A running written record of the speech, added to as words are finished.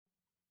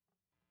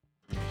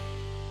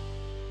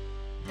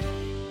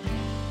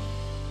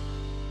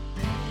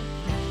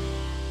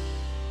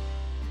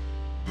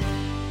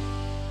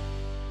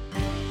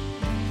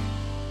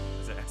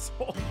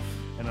asshole.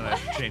 And then I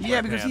change Yeah,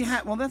 my because pants.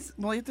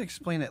 you have to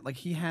explain it. Like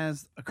he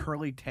has a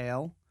curly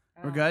tail.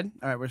 We're good?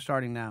 All right, we're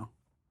starting now.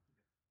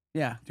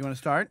 Yeah, do you want to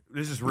start?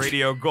 This is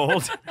Radio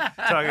Gold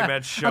talking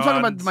about Sean. I'm talking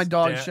about my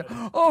dog.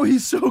 Oh,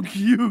 he's so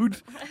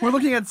cute. We're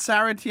looking at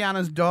Sarah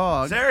Tiana's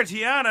dog. Sarah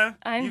Tiana,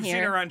 I'm you've seen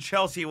here. her on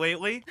Chelsea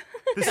lately.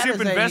 The That Soup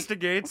is a-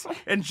 Investigates,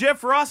 and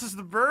Jeff Ross is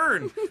the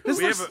Burn. This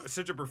We looks- have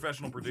such a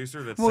professional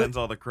producer that Well- sends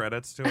all the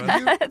credits to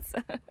us.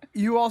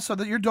 You also,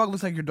 your dog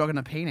looks like your dog in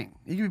a painting.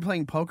 You could be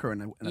playing poker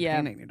in a Yeah.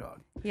 painting, your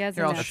dog. He has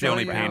Here, a I'll That's show the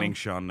only you. painting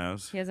Sean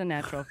knows. He has a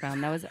natural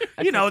frown. That was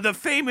You know, the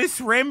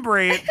famous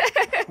Rembrandt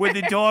where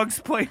the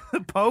dogs play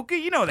the poker.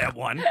 You know that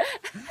one.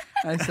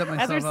 I set myself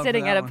as we're up for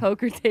sitting that at a one.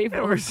 poker That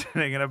table. we're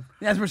sitting in a.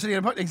 Yes, we're sitting at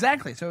a poker.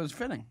 Exactly, so it was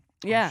fitting.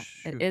 Yeah,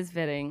 shoot. it is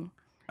fitting.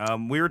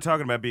 We were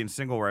talking about being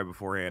single right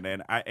beforehand,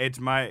 and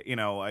it's my,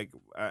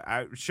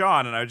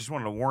 Sean, and I just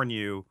wanted to warn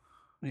you.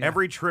 Yeah.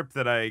 Every trip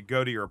that I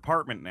go to your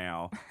apartment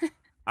now,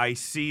 I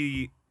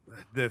see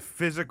the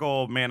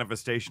physical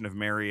manifestation of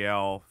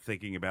Marielle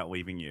thinking about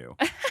leaving you.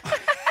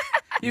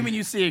 You mean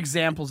you see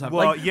examples of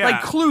Well,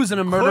 like clues in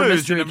a murder Clues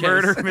mystery in a case.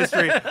 murder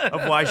mystery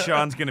of why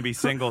Sean's going to be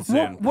single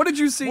soon. What did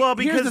you see? Well,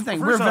 because here's the thing,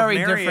 first we're off, very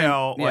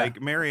Marielle, different. Yeah. like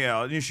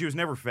Marielle, she was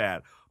never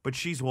fat, but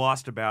she's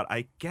lost about,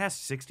 I guess,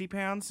 60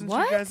 pounds since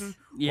What? you guys have.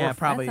 Yeah, or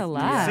probably. That's a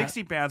lot.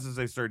 60 pounds since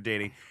they started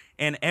dating.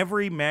 And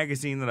every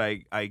magazine that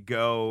I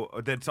go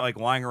that's like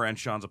lying around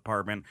Sean's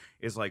apartment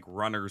is like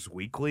Runner's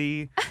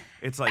Weekly.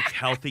 It's like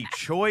Healthy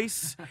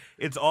Choice.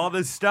 It's all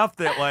this stuff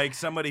that like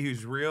somebody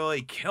who's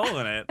really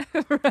killing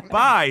it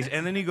buys.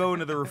 And then you go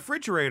into the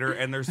refrigerator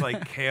and there's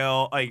like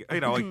kale, like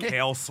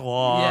kale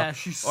slaw. Yeah,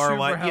 she's or super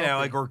like healthy.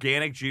 like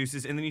organic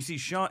juices. And then you see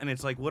Sean and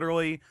it's like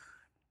literally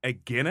a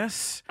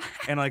Guinness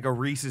and like a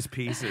Reese's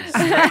Pieces.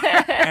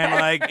 And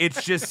like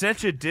it's just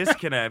such a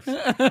disconnect.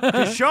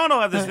 'Cause Sean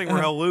will have this thing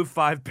where he'll lose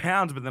 5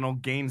 pounds, but then he'll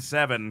gain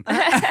 7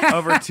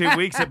 over 2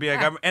 weeks. It'd be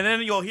like, and then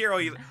you'll hear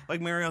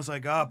like Marielle's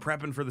like,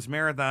 prepping for this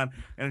marathon,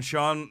 and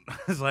Sean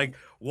is like,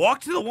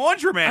 walk to the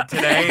laundromat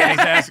today,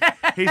 and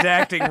he's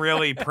acting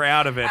really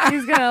proud of it.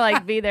 He's gonna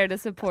like be there to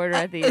support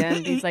her at the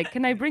end. He's like,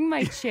 "Can I bring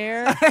my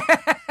chair?"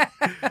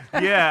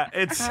 Yeah,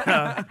 it's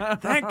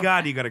thank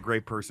God you got a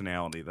great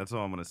personality. That's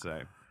all I'm gonna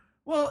say.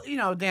 Well,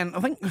 Dan, I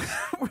think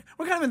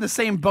we're kind of in the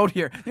same boat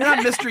here. You're not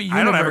Mr. Universe.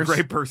 I don't have a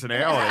great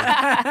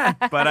personality,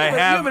 but I You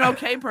have. have an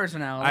okay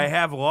personality. I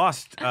have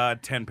lost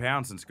 10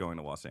 pounds since going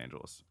to Los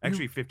Angeles.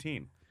 Actually,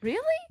 15. Really?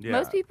 Yeah.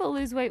 Most people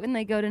lose weight when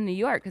they go to New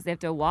York because they have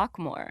to walk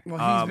more.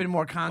 Well, he's been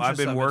more conscious I've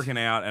been of working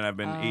out and I've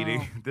been Oh.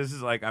 eating. This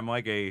is like I'm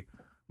like a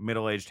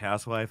middle-aged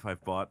housewife.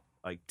 I've bought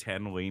like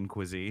 10 lean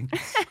cuisine.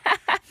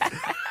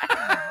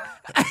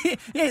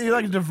 Yeah, you're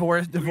like a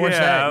divorced. You're like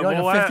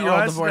well, a 50-year-old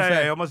last divorced.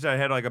 night, I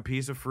had like a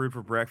piece of fruit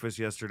for breakfast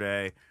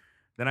yesterday.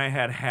 Then I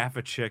had half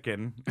a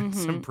chicken and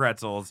some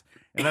pretzels,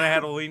 and then I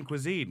had a lean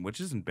cuisine,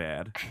 which isn't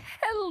bad.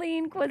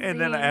 Lean cuisine.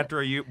 And then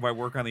after I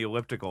work on the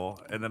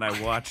elliptical, and then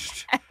I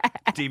watched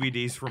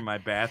DVDs from my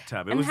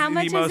bathtub. It And was how the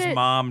much is most it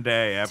mom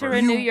day to ever.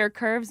 renew your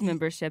Curves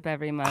membership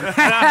every month. You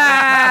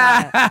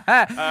I'm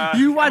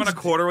watched on a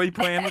quarterly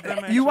plan with them.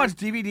 Actually. you watch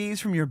DVDs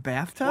from your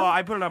bathtub? Well,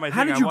 I put it on my thing.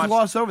 How did I you watched-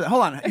 gloss over that?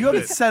 Hold on. You have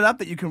it set up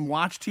that you can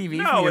watch TV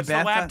from No, your it's the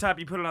bathtub? laptop.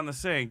 You put it on the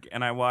sink,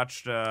 and I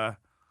watched.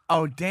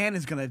 Oh, Dan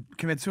is going to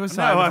commit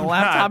suicide No, with I'm a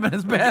laptop not. in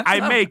his bathtub.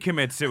 I may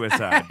commit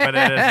suicide, but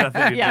it has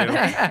nothing to Yeah. do.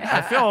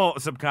 I feel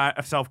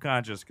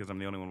self-conscious because I'm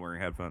the only one wearing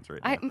headphones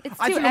right now. It's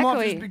I too took them off.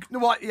 echoey.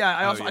 Well, yeah,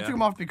 I Oh, also I yeah. took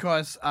them off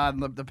because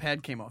the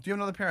pad came off. Do you have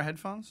another pair of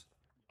headphones?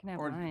 Can have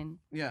Or- mine.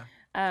 Yeah.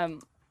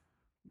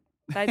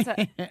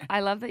 I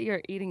love that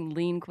you're eating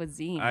lean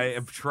cuisine. I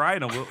am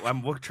trying to.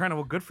 Trying to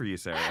look good for you,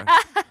 Sarah.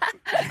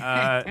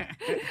 I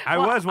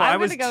Well, was. I'm I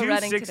was gonna go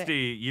running 260 today.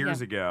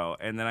 years ago,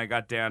 and then I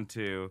got down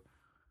to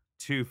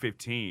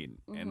 215,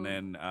 Mhm. and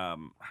then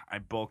I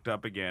bulked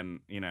up again.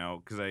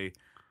 Because I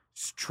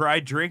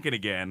tried drinking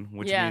again,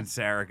 which Yeah. me and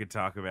Sarah could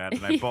talk about,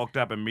 and I bulked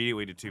up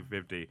immediately to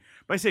 250.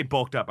 But I say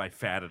bulked up, I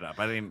fatted up.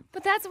 I didn't.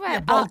 but that's what Yeah,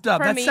 bulked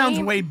up. for That me, sounds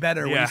way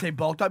better when Yeah. you say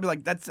bulked up. You're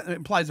like, that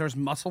implies there's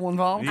muscle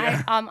involved.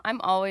 Yeah.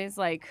 I'm always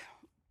like,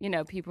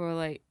 people are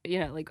like,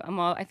 like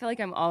I feel like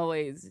I'm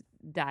always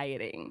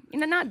dieting.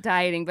 Not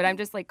dieting, but I'm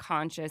just like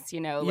conscious.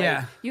 Like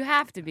Yeah. you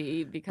have to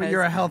be because But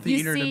you're a healthy you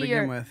eater to see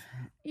begin with.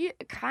 Yeah,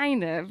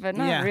 kind of, but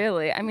not Yeah.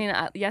 really. I mean,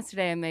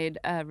 yesterday I made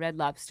Red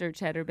Lobster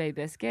Cheddar Bay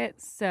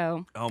biscuits,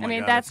 so Oh my I mean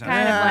God, that's that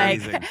kind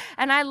sounds of like, amazing.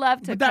 and I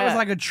love to. But that was cook.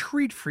 like a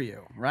treat for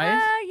you, right?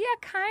 Yeah,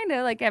 kind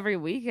of like every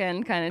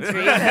weekend kind of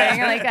treat thing.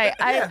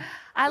 Like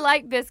I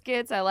like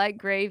biscuits. I like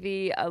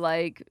gravy. I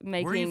like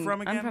making. Where are you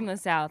from I'm again? from the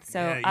South, so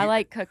Yeah, I you-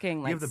 like cooking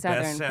You like have the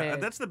Southern best.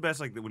 food. That's the best.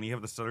 Like when you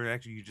have the southern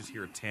accent, you just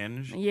hear a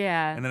tinge.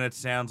 Yeah. And then it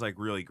sounds like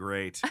really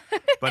great.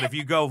 But if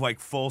you go like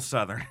full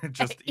southern,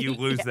 you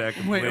lose that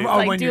completely. Wait,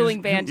 like when you're-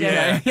 dueling banjo.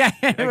 Yeah. yeah.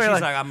 Like, she's We're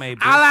like, like, I made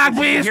I like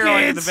biscuits. You hear,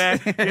 like, in the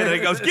biscuits. back. Yeah, then he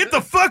goes, get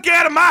the fuck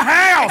out of my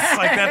house.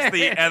 Like that's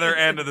the other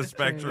end of the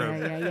spectrum.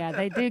 Yeah.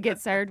 They do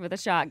get served with a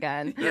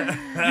shotgun. you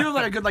have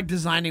like a good like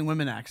designing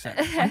women accent.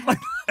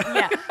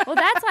 Yeah. Well,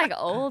 that's like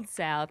Old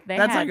South.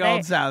 That's like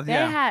Old South, They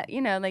yeah.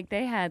 had, like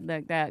they had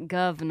like that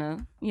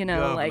governor, like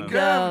Governor.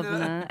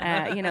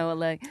 governor,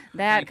 like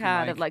that Thank you,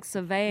 kind of Mike. like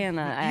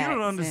Savannah You accent.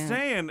 don't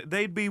understand.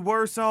 They'd be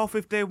worse off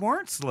if they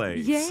weren't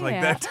slaves. Yeah.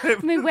 Like that type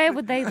I mean, where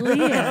would they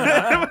live?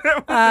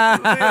 Ah.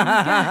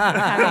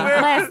 I mean,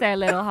 bless their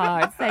little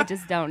hearts. They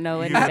just don't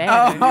know any You-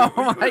 better.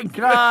 Oh my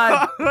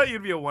God.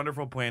 You'd be a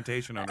wonderful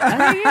plantation owner.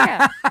 Oh,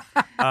 yeah.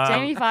 Um,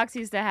 Jamie Foxx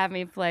used to have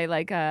me play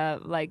like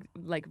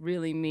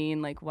really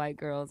mean like white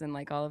girls in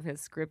like all of his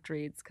script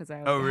reads because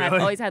I Oh, really?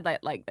 always had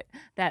like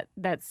that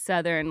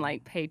southern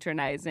like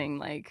patronizing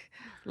like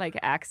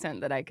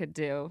accent that I could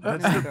do.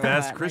 That's no the matter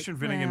best. what. Christian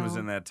Like, Finnegan was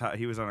well, in that.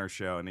 He was on our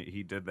show, and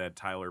he did that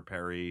Tyler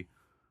Perry,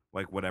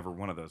 like whatever,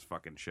 one of those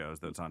fucking shows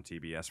that's on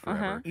TBS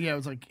forever. Yeah, it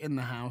was like in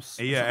the house.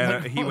 or Yeah, and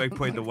something. he like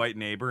played the white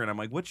neighbor, and I'm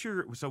like, what is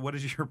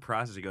your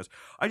process? He goes,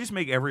 I just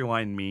make every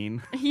line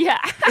mean. Yeah.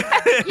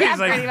 He's Yeah,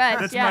 like, pretty much.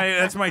 That's yeah.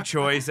 that's my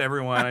choice.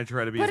 Every line I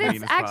try to be But as it's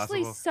mean as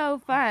actually possible. so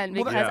fun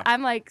Well, because yeah.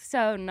 I'm like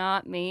so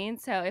not mean.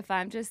 So if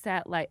I'm just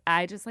that like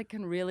I just like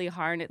can really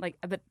harness like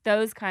but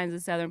those kinds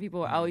of Southern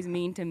people were always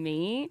mean to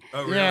me.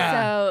 Oh, really?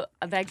 Yeah.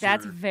 So like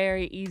that's Sure.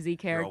 very easy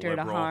character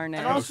to liberal. harness.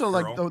 And also,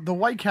 like girl. the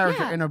white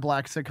character Yeah. in a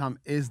black sitcom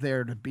is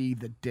there to be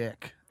the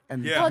dick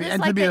and Yeah. to Well, be, just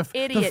and like to be the the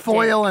idiot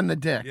foil and the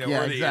dick. Yeah,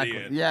 Yeah, or the exactly.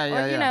 idiot. Yeah,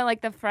 yeah, Or yeah. like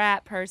the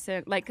frat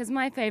person, like because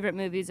my favorite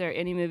movies are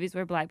any movies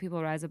where black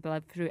people rise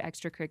above through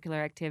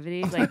extracurricular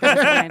activities. Like those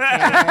are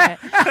my favorite.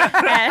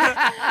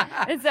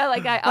 and so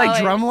like I like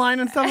always, drumline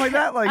and stuff like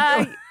that.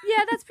 Like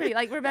yeah, that's pretty.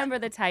 Like Remember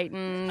the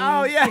Titans.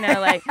 Oh, yeah.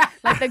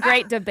 Like the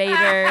Great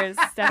Debaters,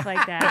 stuff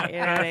like that. You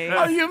know what I mean?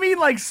 oh, you mean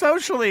like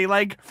socially,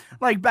 like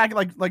back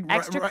like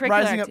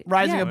Extracurricular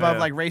rising yeah. above Yeah.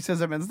 like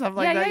racism and stuff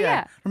like Yeah, that. yeah,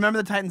 yeah.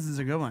 Remember the Titans is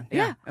a good one.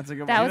 Yeah. That's a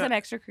good That one. was know-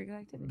 an extracurricular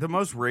activity. The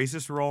most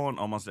racist role in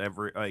almost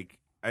every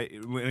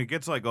when it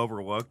gets like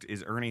overlooked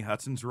is Ernie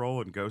Hudson's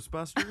role in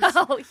Ghostbusters.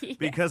 Oh yeah.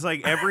 Because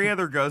like every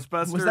other Was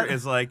Ghostbuster that-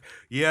 is like,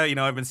 yeah,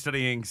 I've been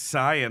studying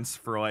science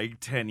for like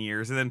 10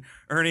 years. And then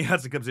Ernie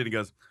Hudson comes in and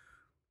goes,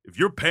 if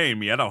you're paying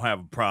me, I don't have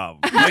a problem.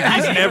 Like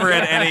he's never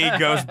had any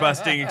ghost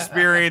busting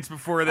experience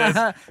before this.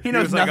 He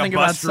knows was like nothing a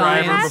bus about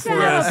driver You science. have to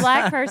before have this. a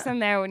black person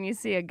there when you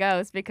see a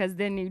ghost because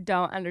then you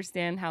don't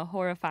understand how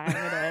horrifying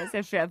it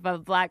is if a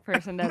black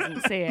person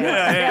doesn't see it.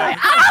 Yeah, They're yeah. like,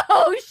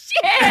 oh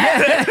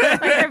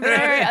shit! Like,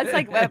 they're it's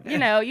like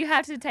you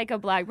have to take a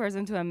black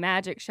person to a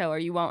magic show or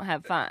you won't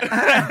have fun. You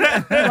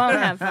won't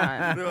have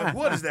fun. They're like,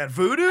 what is that,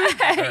 voodoo?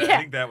 I Yeah.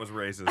 think that was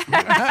racist.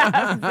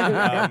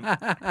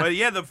 But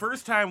yeah, the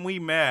first time we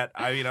met,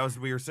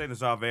 we were saying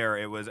this off air.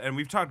 It was, and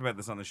we've talked about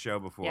this on the show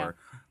before. Yeah.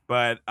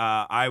 But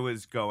I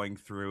was going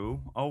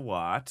through a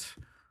lot.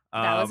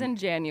 That was in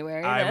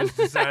January. I then. was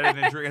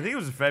deciding to drink. I think it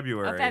was in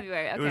February. Oh,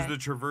 February, It was okay. the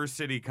Traverse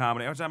City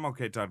Comedy. Which I'm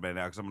okay talking about it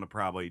now because I'm going to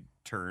probably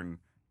turn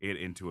it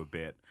into a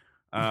bit.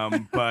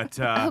 But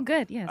oh,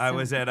 good. Yes. I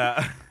was at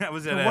a.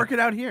 We'll work it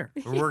out here.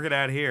 We're working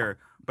out here.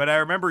 But I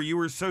remember you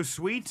were so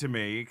sweet to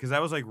me because I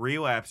was like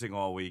relapsing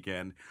all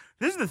weekend.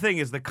 This is the thing: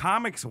 is the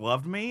comics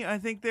loved me, I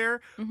think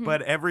there, Mm-hmm.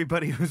 but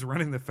everybody who's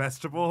running the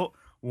festival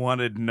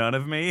wanted none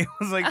of me. It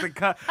was like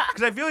because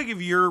I feel like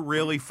if you're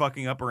really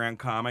fucking up around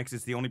comics,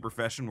 it's the only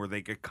profession where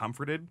they get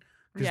comforted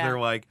because Yeah. they're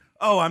like,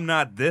 oh, I'm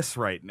not this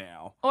right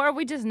now. Or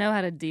we just know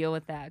how to deal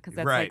with that because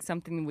that's Right. like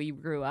something we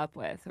grew up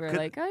with. We're Could-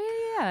 like,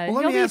 oh yeah,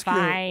 Well, you'll be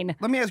fine.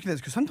 Let me ask you this,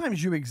 because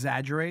sometimes you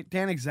exaggerate.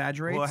 Dan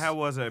exaggerates. Well, how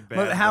was it bad?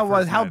 But the how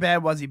first how night?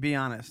 bad was he? Be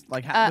honest.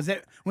 Like, how, was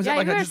it Yeah,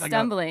 like you were just like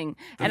stumbling,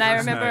 and I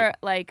first remember night.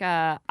 like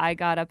I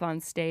got up on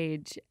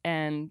stage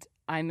and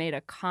I made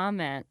a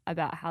comment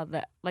about how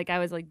I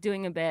was like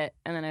doing a bit,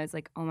 and then I was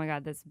like, oh my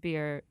god, this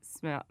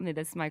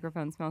this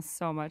microphone smells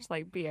so much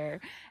like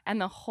beer, and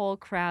the whole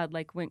crowd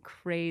like went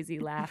crazy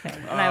laughing,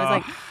 and I was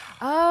like,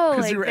 oh,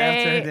 'Cause like you were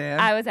after Dan?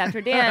 I was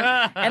after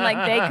Dan, and like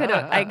they could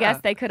have, I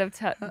guess they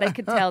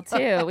could tell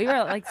too. We were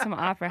at like some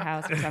opera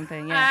house or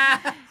something, yeah.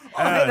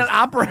 in an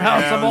opera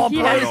house Yeah, of all it was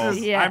Yeah. brutal.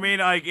 places. Yeah. I mean,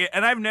 like,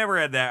 and I've never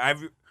had that.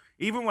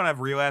 Even when I've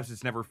relapsed,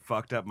 it's never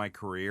fucked up my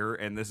career,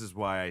 and this is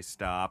why I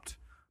stopped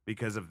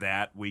because of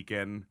that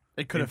weekend.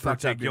 It could in have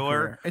fucked up your particular.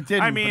 career. It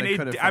didn't. I mean, but it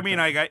could have.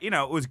 I got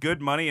it was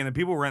good money, and the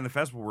people who ran the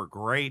festival were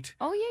great.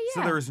 Oh yeah, So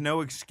yeah. there was no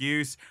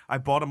excuse. I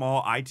bought them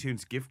all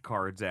iTunes gift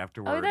cards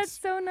afterwards. Oh, that's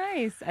so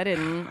nice. I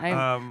didn't.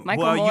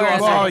 Michael well, you Moore.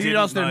 also Well, didn't, you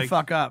also didn't like-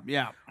 fuck up.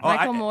 Yeah. Oh, I-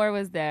 Michael Moore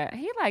was there.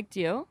 He liked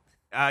you.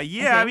 Yeah, I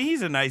think. mean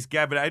he's a nice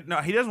guy, but no,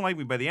 he doesn't like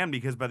me by the end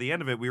because by the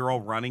end of it we were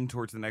all running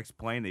towards the next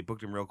plane. They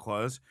booked him real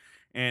close,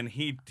 and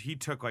he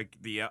took like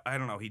the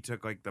he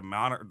took like the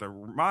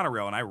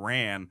monorail, and I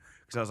ran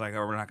because I was like,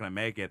 oh, we're not gonna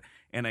make it.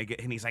 And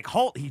he's like,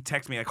 hold. He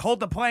texts me like, hold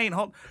the plane,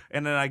 hold.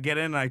 And then I get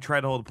in and I try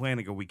to hold the plane.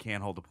 I go, we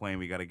can't hold the plane.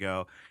 We gotta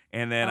go.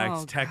 And then I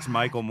Oh, text God.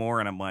 Michael Moore,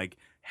 and I'm like,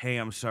 hey,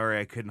 I'm sorry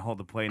I couldn't hold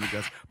the plane. He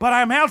goes, but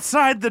I'm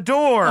outside the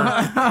door. And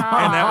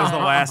that was the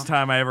last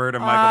time I ever heard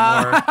of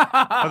Michael Moore.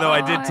 Although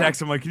I did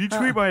text him like, can you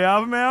tweet my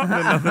album out? And,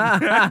 then nothing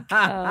Oh my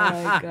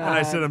god. and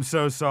I said, I'm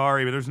so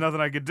sorry, but there's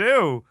nothing I could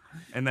do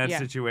in that Yeah.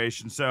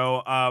 situation.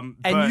 So, And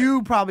but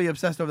you probably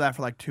obsessed over that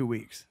for like 2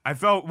 weeks. I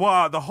felt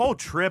the whole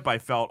trip I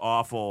felt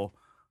awful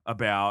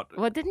about.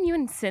 Well, didn't you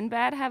and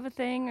Sinbad have a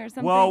thing or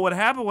something? Well, what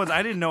happened was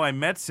I didn't know I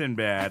met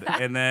Sinbad,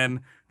 and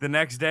then the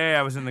next day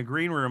I was in the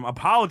green room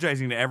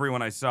apologizing to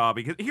everyone I saw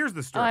because here's the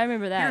Oh, story. I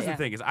remember that. Here's yeah. the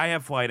thing: is I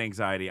have flight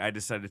anxiety. I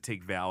decided to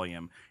take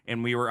Valium,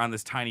 and we were on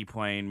this tiny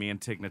plane, me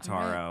and Tig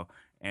Notaro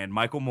and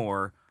Michael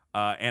Moore.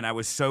 And I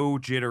was so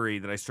jittery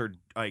that I started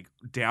like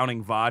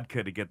downing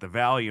vodka to get the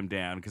Valium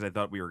down because I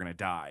thought we were gonna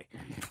die.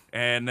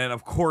 And then,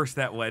 of course,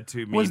 that led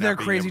to me. Was not there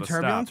being crazy able to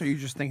turbulence, stop. or you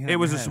just thinking? It in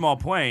was your a head? small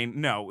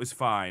plane. No, it was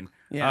fine.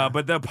 Yeah.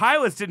 But the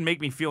pilots didn't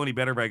make me feel any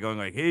better by going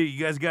like, "Hey,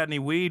 you guys got any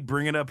weed?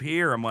 Bring it up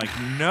here." I'm like,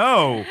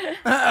 "No."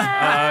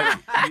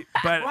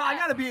 But Well,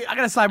 I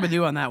gotta side with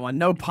you on that one.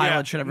 No pilot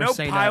yeah, should ever no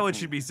say that. pilot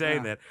should be saying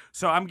Yeah. that.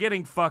 So I'm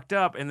getting fucked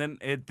up, and then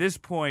at this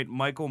point,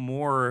 Michael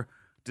Moore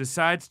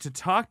decides to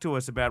talk to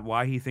us about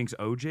why he thinks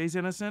OJ's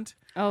innocent.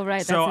 Oh,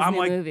 right. So that's his I'm new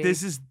like, movie.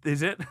 "This is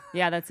it?"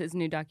 Yeah, that's his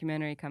new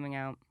documentary coming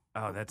out.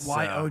 Oh, that's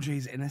Why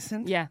OJ's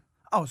innocent? Yeah.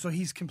 Oh, so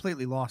he's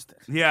completely lost it.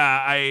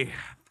 Yeah,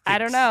 I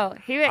don't know.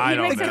 He I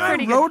don't makes know. a The guy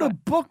pretty wrote good a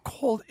book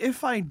called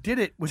 "If I Did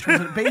It," which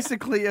was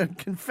basically a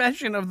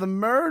confession of the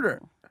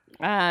murder.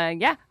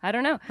 Yeah, I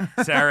don't know.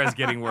 Sarah's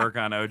getting work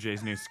on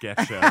OJ's new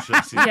sketch show. So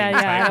she's Yeah, getting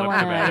I don't tight-lipped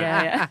want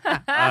to.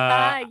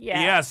 about it.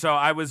 Yeah. Yeah, so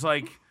I was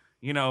like,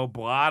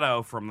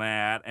 blotto from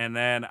that. And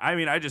then,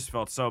 I just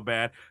felt so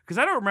bad because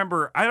I don't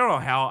know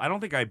how, I don't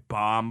think I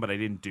bombed, but I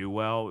didn't do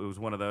well. It was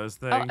one of those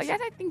things. Oh, yeah,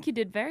 I think you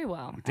did very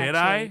well. Did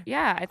actually. I?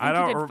 Yeah, I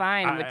think you did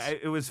fine.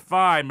 It was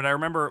fine, but I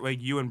remember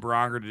like you and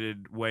Bronger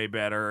did way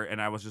better,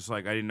 and I was just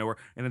like, I didn't know where.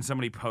 And then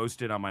somebody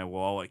posted on my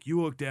wall like,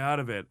 "You looked out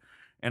of it,"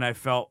 and I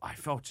felt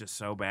just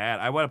so bad.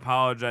 I would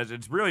apologize.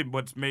 It's really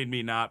what's made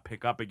me not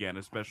pick up again,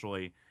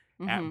 especially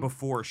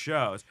before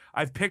shows.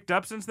 I've picked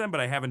up since then, but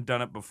I haven't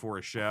done it before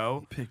a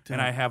show.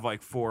 And I have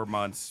like 4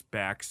 months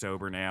back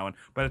sober now, and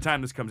by the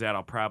time this comes out,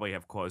 I'll probably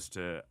have close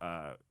to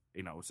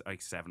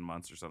like 7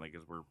 months or something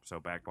because we're so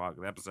backlogged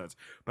with episodes.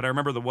 But I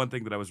remember the one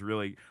thing that I was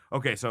really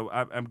okay. So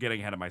I'm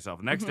getting ahead of myself.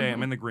 The next day,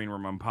 I'm in the green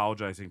room. I'm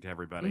apologizing to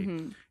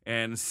everybody,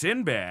 and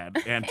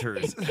Sinbad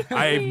enters.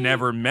 I've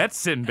never met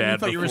Sinbad I thought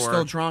before. you were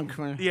still drunk.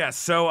 Yeah,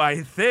 so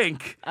I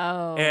think,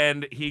 Oh.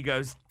 and he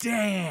goes,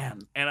 "Damn,"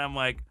 and I'm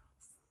like,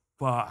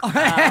 "Fuck." Oh.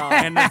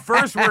 And the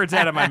first words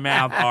out of my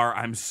mouth are,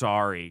 "I'm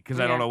sorry," because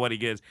I don't Yeah. know what he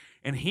gives.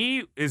 And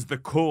he is the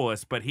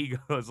coolest, but he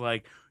goes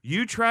like,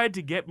 "You tried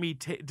to get me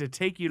to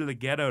take you to the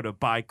ghetto to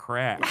buy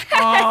crack."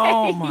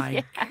 Oh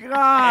my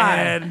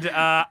god!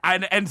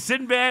 And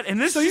Sinbad, and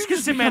this So is you just because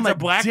just Sinbad's become a a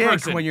black dick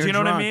person. when Do you're you know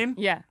what I drunk.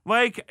 mean? Yeah.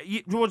 Like,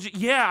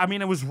 yeah,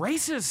 it was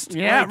racist.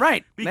 Yeah, Like,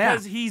 right.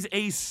 Because he's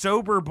a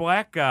sober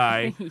black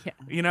guy,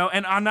 Yeah.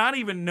 and I'm not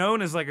even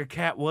known as like a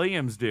Cat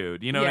Williams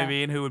dude, you know what I Yeah.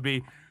 mean? Who would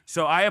be.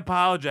 So I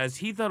apologized.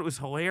 He thought it was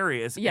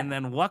hilarious. Yeah. And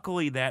then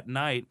luckily that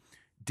night,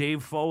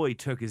 Dave Foley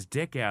took his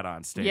dick out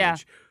on stage. Yeah.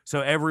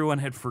 So everyone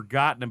had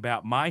forgotten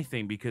about my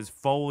thing because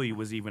Foley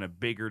was even a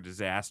bigger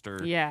disaster.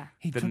 Yeah.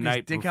 He the took his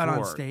night dick out on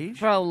before. stage.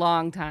 For a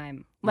long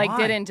time. Like,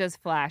 Why? didn't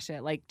just flash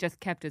it. Like, just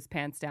kept his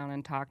pants down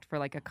and talked for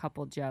like a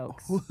couple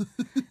jokes.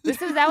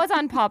 That was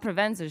on Paul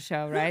Provenza's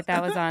show, right?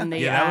 That was on the.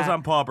 Yeah, that was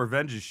on Paul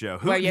Provenza's show.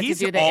 where you have to He's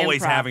do the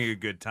always improv. having a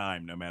good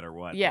time, no matter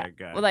what. Yeah. that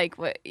guy. Well, like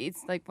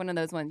it's like one of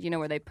those ones,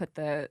 where they put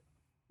the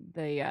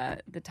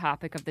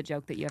topic of the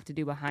joke that you have to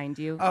do behind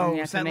you. Oh, and you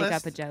have to set make list?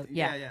 up a joke.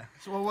 Yeah.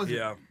 So what was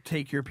Yeah. it?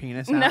 Take your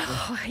penis out. No,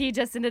 he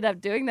just ended up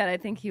doing that. I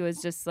think he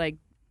was just like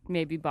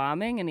maybe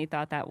bombing, and he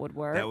thought that would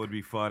work. That would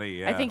be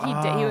funny. Yeah. I think he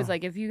did. He was Oh.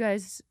 like, if you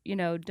guys,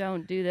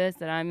 don't do this,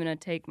 then I'm gonna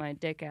take my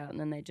dick out, and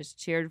then they just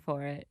cheered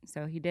for it.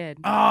 So he did,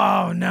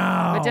 Oh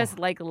no! but just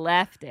like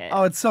left it.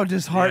 Oh, it's so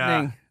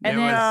disheartening. and it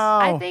then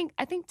was-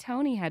 I think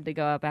Tony had to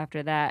go up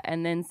after that,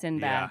 and then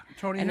Sinbad,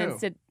 Tony and who? then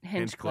Sid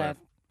Hinchcliffe,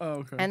 Oh,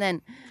 okay. and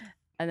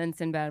then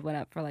Sinbad went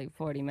up for like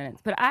 40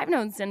 minutes. But I've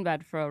known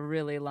Sinbad for a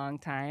really long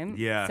time.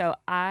 Yeah. So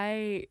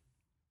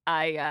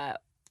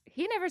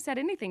he never said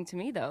anything to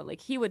me though.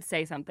 Like he would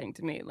say something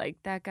to me, like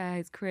that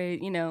guy's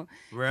crazy. He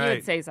Right.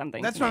 would say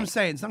something. That's to what me. I'm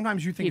saying.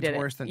 Sometimes you think He it's did it.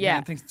 worse than Yeah.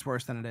 Dan thinks it's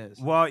worse than it is.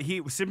 Well,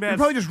 You're Sinbad's.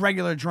 probably just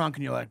regular drunk,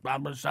 and you're like,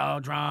 I'm so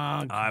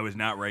drunk. I was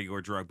not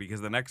regular drunk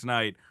because the next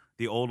night,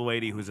 the old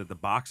lady who's at the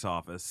box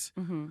office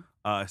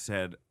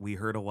said, "We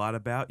heard a lot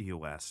about you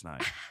last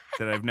night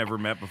that I've never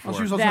met before." Well,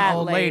 she was also That an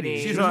old lady.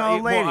 lady. She She's was an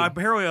old lady. Well,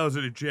 apparently I was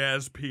at a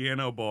jazz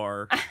piano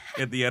bar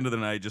at the end of the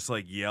night, just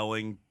like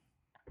yelling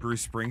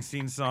Bruce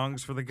Springsteen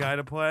songs for the guy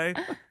to play,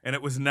 and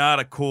it was not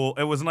a cool.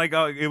 It was like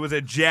it was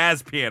a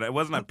jazz piano. It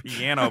wasn't a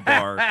piano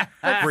bar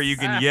where you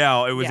can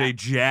yell. It was Yeah. a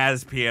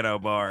jazz piano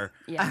bar.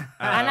 Yeah.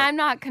 And I'm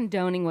not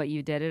condoning what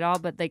you did at all,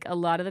 but like a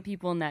lot of the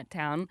people in that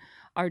town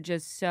are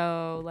just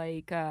so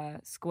like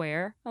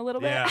square a little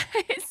bit. Yeah.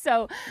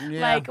 So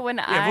Yeah. like when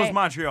Yeah, if it was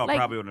Montreal, like,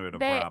 probably wouldn't have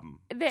been a they- problem.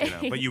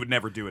 they- But you would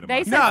never do it in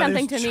they said Montreal. No,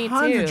 something to there's me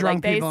tons of too. drunk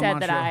Like they people in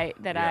said that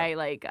Montreal. I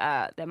like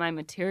that my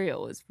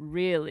material was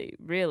really,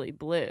 really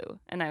blue.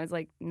 And I was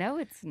like, no,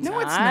 it's not. No,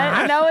 it's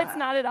not. No, it's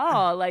not at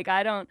all. Like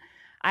I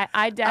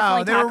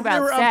definitely they talk were, about they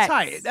were sex.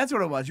 uptight. That's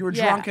what it was. You were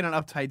Yeah. drunk in an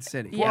uptight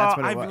city. Yeah. That's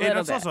what it I've- was. and Little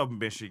it's bit. also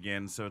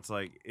Michigan, so it's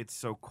like it's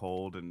so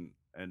cold and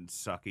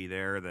sucky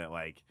there that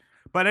like.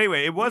 But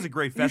anyway, it was a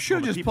great You festival.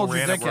 should've The just people pulled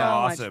your ran it dick were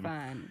out. So awesome, much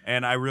fun.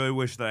 and I really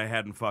wish that I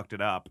hadn't fucked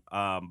it up.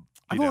 I've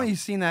You know. only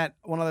seen that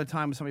one other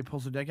time when somebody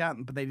pulls their dick out,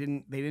 but they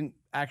didn't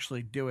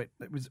actually do it.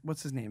 It was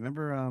what's his name?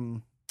 Remember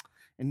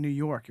in New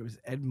York, it was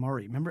Ed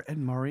Murray. Remember Ed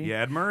Murray?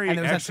 Yeah, Ed Murray And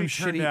there was that actually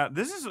some turned shitty- out.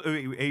 This is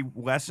a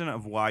lesson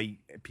of why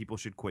people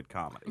should quit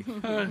comedy,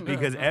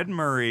 because Ed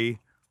Murray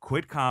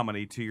quit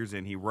comedy 2 years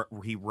in. He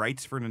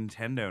writes for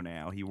Nintendo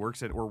now. He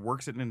works at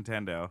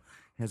Nintendo.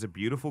 He has a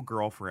beautiful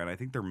girlfriend. I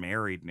think they're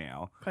married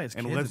now, Probably his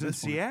and kids lives at in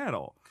this point.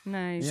 Seattle.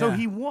 Nice. So Yeah.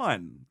 he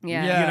won.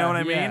 Yeah. You know what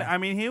I mean? Yeah. I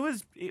mean, it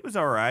was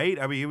all right.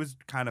 I mean, he was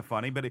kind of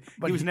funny, but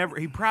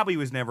he probably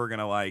was never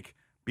gonna like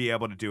be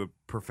able to do it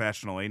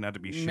professionally. Not to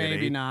be shitty.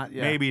 Maybe not.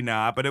 Yeah. Maybe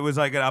not. But it was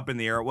like an up in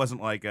the air. It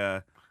wasn't like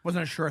a.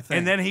 Wasn't a sure thing.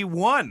 And then he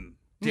won.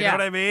 Do you Yeah. know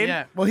what I mean?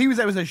 yeah. Well, it was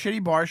a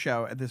shitty bar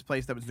show at this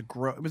place that was it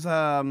was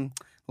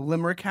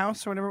Limerick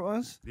House or whatever it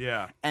was.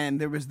 Yeah. And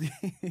there was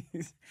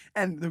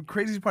and the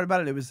craziest part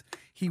about it was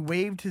he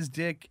waved his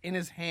dick in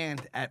his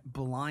hand at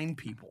blind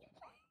people.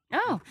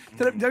 Oh.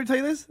 Did I ever tell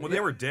you this? Well, they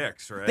were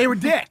dicks, right? They were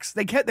dicks.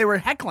 They were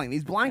heckling.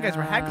 These blind guys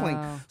were heckling.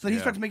 Oh. So then he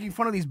Yeah. starts making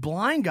fun of these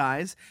blind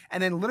guys,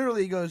 and then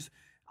literally he goes,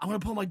 "I'm gonna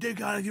pull my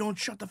dick out if you don't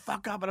shut the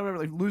fuck up," and whatever.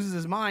 Like loses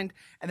his mind,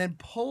 and then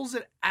pulls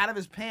it out of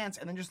his pants,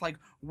 and then just like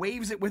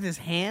waves it with his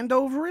hand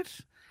over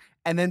it,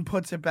 and then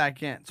puts it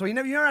back in. So you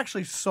never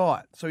actually saw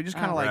it. So he just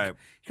kind of Oh. like Right.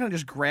 he kind of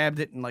just grabbed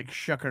it and like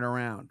shook it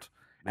around.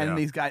 And then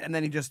Yeah. these guys, and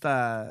then he just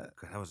God,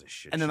 that was a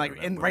shit. and then show, like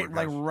that in Limerick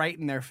right House. right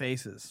in their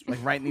faces, like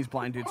right in these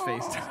blind dudes'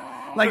 faces.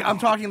 Like I'm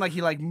talking like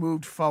he like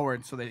moved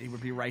forward so that he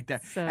would be right there,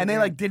 So and they good.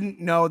 like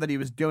didn't know that he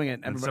was doing it.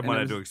 And Everybody- someone it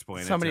had to was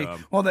explain somebody, it to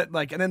him. Well, that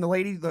like, and then the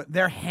lady,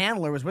 their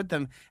handler was with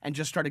them and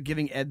just started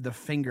giving Ed the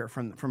finger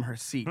from her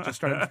seat. Just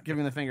started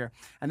giving the finger,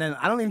 and then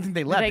I don't even think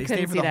they left. they They couldn't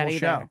stayed for see the that whole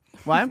either. show.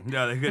 What?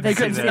 No, they couldn't. They see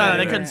couldn't. that No,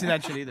 they either. couldn't see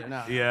that shit either.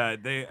 No. Yeah,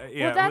 they.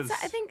 Yeah, Well, that's. it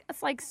was, I think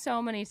it's like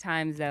so many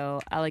times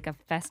though, like a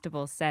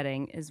festival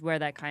setting is where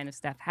that kind of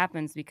stuff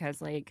happens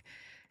because like,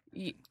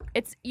 you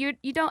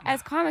don't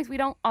as comics we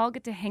don't all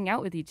get to hang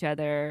out with each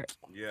other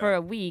yeah. for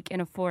a week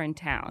in a foreign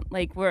town.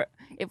 Like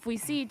if we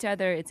see each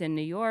other, it's in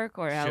New York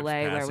or Ships LA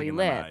where passing we in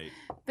the live. night.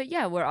 But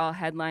yeah, we're all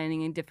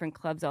headlining in different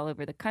clubs all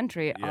over the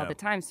country Yeah. all the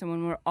time. So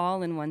when we're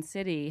all in one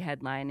city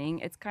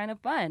headlining, it's kind of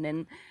fun,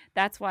 and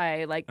that's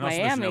why like And also,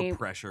 Miami. there's no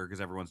pressure because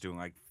everyone's doing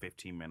like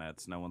 15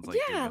 minutes. No one's like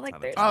doing Yeah, a like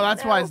ton there's of time. Oh,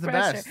 that's why no it's the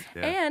pressure. best.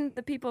 Yeah. And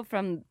the people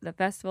from the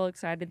festival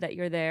excited that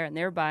you're there, and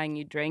they're buying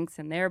you drinks,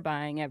 and they're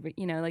buying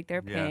like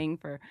they're Yeah. paying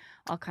for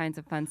all kinds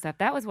of fun stuff.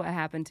 That was what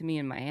happened to me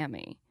in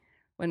Miami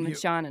when You-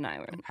 Sean and I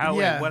were. How?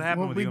 Yeah. What happened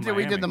Well, with we you in did.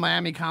 We did the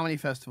Miami? Miami Comedy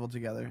Festival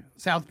together.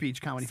 South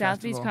Beach Comedy South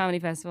Festival. Beach Comedy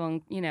Festival,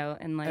 and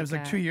and like It was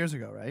like 2 years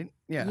ago, right?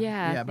 Yeah.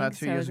 Yeah, I about think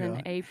 2 so. years It was ago.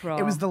 in April.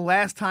 It was the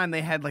last time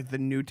they had like the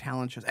new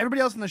talent shows.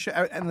 Everybody else in the show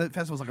and the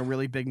festival was like a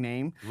really big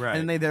name, Right.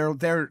 and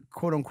their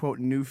quote unquote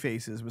new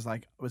faces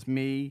was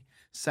me,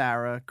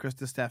 Sarah,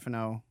 Krista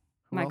Stefano,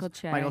 who Michael else?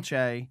 Che. Michael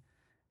Che,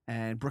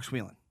 and Brooks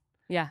Wheelan.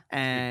 yeah.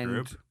 And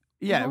group.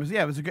 yeah, it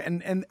was a good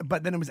and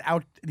but then it was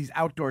these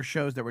outdoor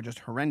shows that were just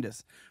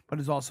horrendous. But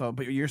it's also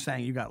but you're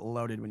saying you got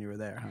loaded when you were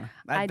there,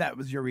 huh? That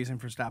was your reason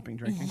for stopping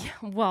drinking.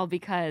 Yeah, well,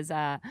 because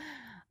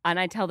and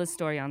I tell this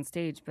story on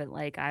stage, but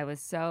like I was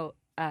so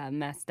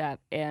messed up,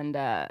 and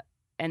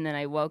then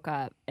I woke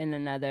up in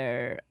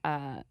another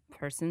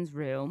person's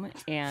room,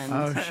 and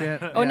Oh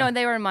shit! oh Yeah. no,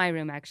 they were in my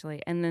room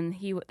actually, and then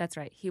that's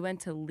right, he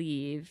went to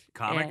leave.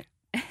 Comic?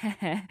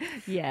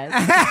 Yes.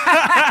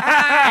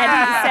 And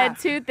he said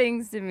two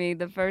things to me.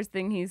 The first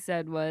thing he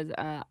said was,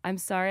 "I'm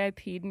sorry I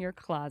peed in your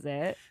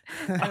closet,"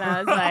 and I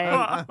was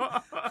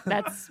like,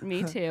 "That's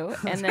me too."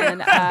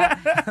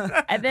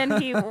 And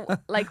then he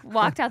like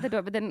walked out the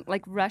door, but then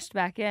like rushed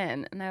back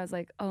in, and I was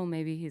like, "Oh,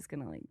 maybe he's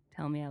gonna like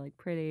tell me I look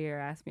pretty or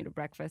ask me to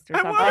breakfast or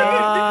something."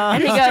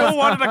 And you he still goes,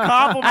 wanted a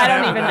compliment. I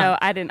don't even know.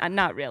 I didn't.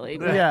 Not really.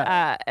 But,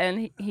 Yeah.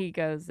 and he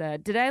goes,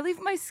 "Did I leave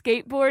my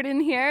skateboard in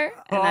here?"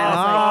 And I was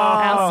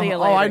like, "I'll see you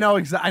later." Oh, I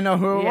know I know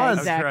who it Yeah,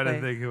 was. I'm trying to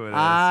exactly. think who it is.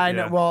 I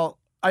know. Yeah. Well,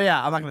 oh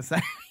yeah, I'm not gonna say.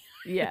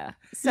 Yeah.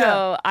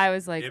 So I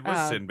was like, It was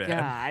 "Oh Sinbad.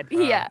 God." Uh,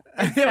 Yeah.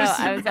 It So was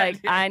I was Sinbad,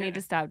 like, yeah. I need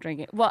to stop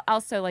drinking. Well,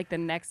 also like the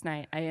next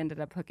night, I ended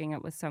up hooking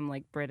up with some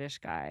like British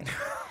guy,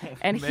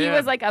 and he man.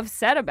 was like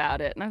upset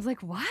about it, and I was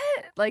like, "What?"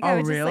 Like I Oh,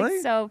 was just really?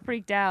 like so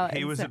freaked out. He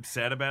and was so-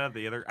 upset about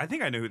it. I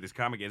think I know who this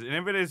comic is, and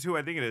if it is who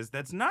I think it is,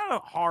 that's not a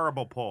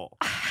horrible pull.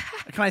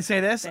 Can I say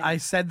this? Thanks. I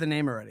said the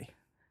name already.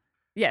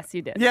 Yes,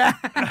 you did. Yeah.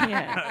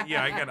 Yeah.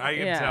 Yeah, I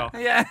can Yeah. tell.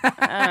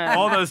 Yeah.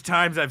 All those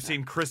times I've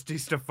seen Christy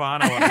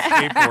Stefano on a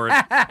skateboard.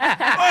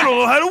 I don't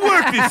know how to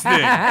work this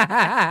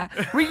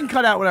thing. We can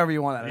cut out whatever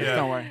you want out of this. Yeah.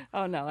 Don't worry.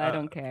 Oh no, I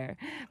don't care.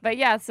 But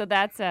yeah, so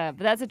that's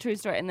a true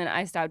story. And then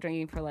I stopped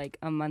drinking for like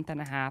a month and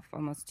a half,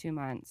 almost 2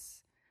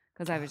 months,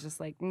 because I was just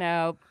like,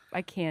 no,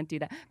 I can't do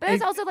that. But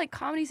it's also like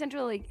Comedy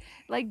Central,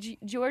 like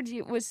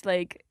Georgie was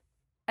like,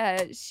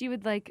 she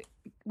would like,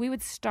 we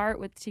would start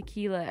with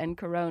tequila and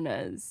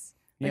Coronas.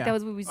 Yeah. Like that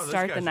was what we Oh, those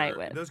start the guys night are-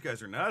 with. Those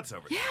guys are nuts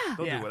over there. Yeah.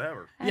 They'll Yeah. do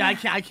whatever. Yeah,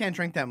 I can't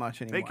drink that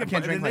much anymore. can- I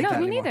can't drink they- like No, that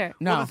me anymore. neither.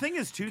 No, Well, the thing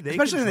is, too, they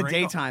especially in can the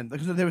drink daytime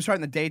because they were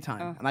starting in the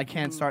daytime, and I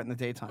can't start in the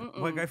daytime.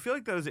 Like, I feel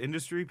like those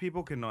industry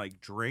people can,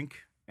 like, drink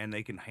and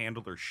they can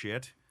handle their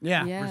shit.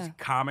 Yeah. Yeah. Whereas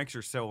comics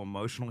are so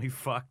emotionally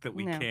fucked that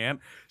we No. can't.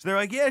 So they're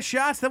like, yeah,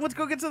 shots. Then let's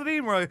go get something to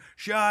eat. We're like,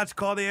 shots,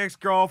 call the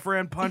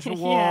ex-girlfriend, punch the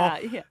wall.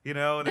 Yeah. You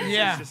know, and it's,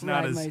 Yeah. it's just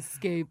not Ride as... my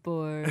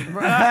skateboard.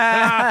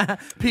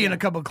 Pee in a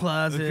couple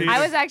closets. I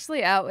was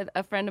actually out with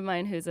a friend of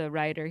mine who's a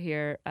writer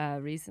here.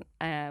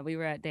 We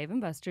were at Dave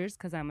and Buster's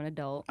because I'm an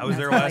adult. I was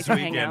and there that's last where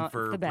I hang weekend out.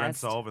 for The Brent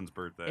best. Sullivan's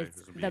birthday. It's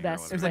This would be the here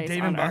best when- Was it place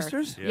Dave on and earth.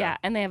 Buster's? Yeah.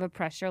 And they have a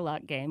pressure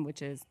luck game,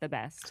 which is the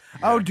best.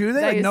 Oh, do they?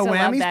 I Like used no to love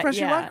whammies that. pressure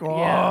Yeah, luck? Oh,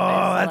 yeah,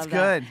 I used to that's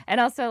love that. good.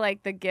 And also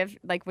like the gift,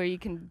 like where you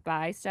can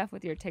buy stuff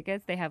with your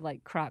tickets. They have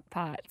like crock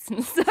pots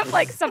and stuff,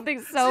 like something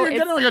so. So you're it's-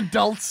 getting like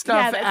adult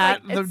stuff that's,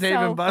 at like, the it's Dave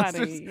so and Buster's.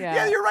 funny,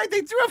 yeah. You're right.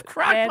 They do have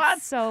crock It's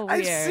pots. so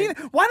I've weird. seen it.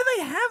 Why do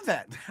they have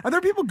that? Are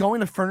there people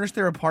going to furnish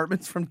their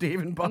apartments from Dave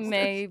and Buster's?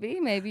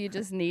 Maybe you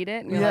just need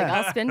it, and you're Yeah.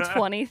 like, I'll spend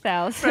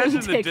 20,000 Imagine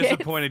the tickets.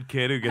 disappointed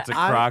kid who gets a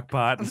I'm- crock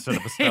pot instead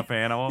of a stuffed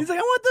animal. He's like,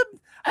 I want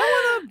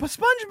a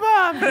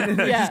SpongeBob. And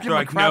they Yeah. just give They're him a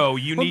like, crock- no,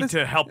 you Well, need this-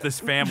 to help this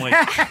family.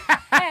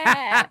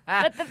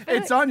 But the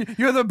It's on you.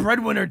 You're the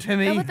breadwinner, No,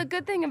 Timmy. but the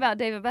good thing about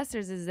Dave &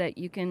 Buster's is that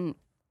you can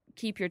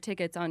keep your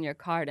tickets on your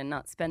card and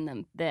not spend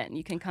them then.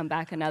 You can come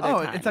back another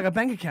Oh, time. it's like a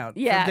bank account.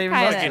 Yeah, for Dave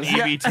kinda. and Like an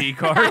Buster's. EBT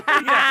card.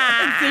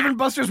 It's Dave and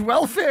Buster's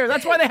welfare.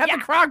 That's why they have the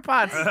crock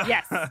pots.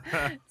 Yes.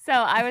 So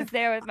I was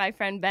there with my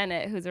friend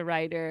Bennett, who's a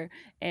writer,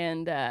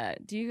 and I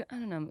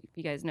don't know if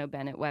you guys know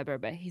Bennett Weber,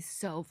 but he's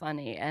so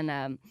funny,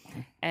 and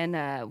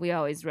we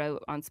always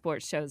wrote on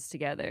sports shows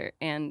together,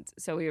 and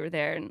so we were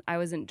there, and I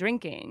wasn't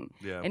drinking,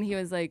 Yeah. and he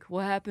was like,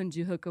 "What happened? Did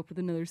you hook up with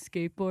another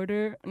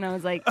skateboarder?" And I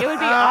was like, "It would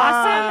be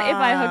awesome if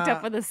I hooked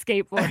up with a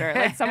skateboarder,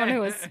 like someone who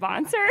was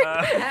sponsored."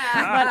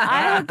 But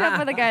I hooked up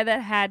with a guy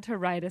that had to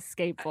ride a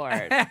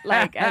skateboard,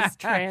 like as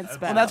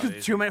transpo. Well, that's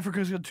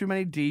because too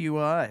many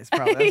DUIs.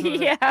 Probably. That's what it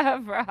is. yeah,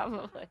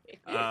 probably.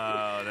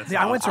 Oh, that's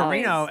Yeah, I went to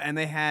Always. Reno and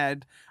they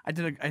had I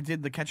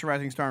did the Catch a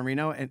Rising Star in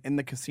Reno, and in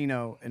the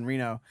casino in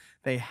Reno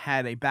they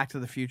had a Back to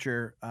the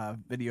Future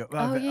video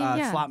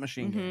yeah. slot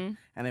machine game,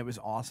 and it was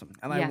awesome.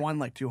 And I Yeah. won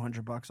like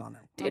 $200 on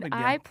it. No Dude, big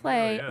deal. I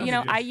play, Oh, yeah. you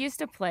know, That's I used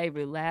to play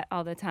roulette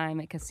all the time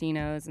at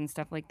casinos and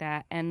stuff like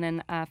that. And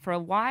then for a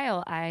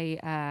while,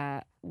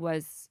 I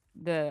was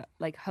the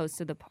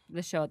host of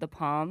the show at the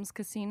Palms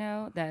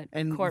Casino, that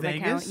in Court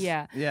Vegas. McCown.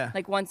 Yeah. yeah.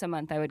 Like once a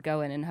month, I would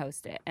go in and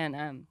host it. And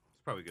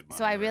It's probably good money.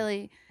 so I right?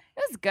 really,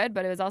 it was good,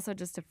 but it was also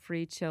just a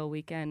free chill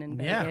weekend in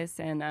Yeah. Vegas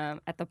and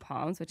at the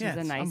Palms, which Yeah, is a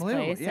it's nice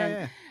unbelievable. place. Yeah,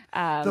 and,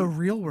 yeah. The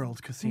Real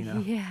World Casino.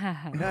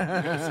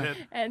 Yeah.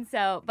 And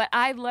so, but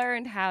I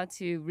learned how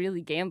to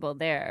really gamble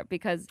there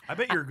because I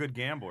bet you're a good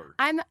gambler.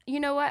 you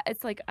know what?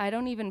 It's like I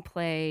don't even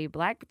play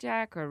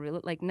blackjack or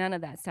like none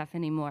of that stuff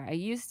anymore. I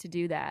used to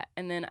do that,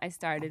 and then I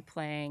started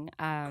playing.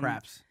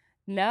 Craps.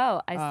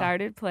 No, I Oh.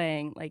 started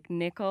playing like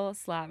nickel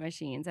slot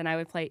machines, and I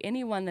would play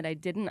any one that I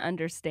didn't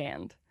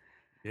understand,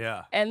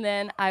 Yeah. and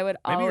then I would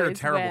Maybe always you're a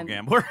terrible win.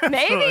 gambler.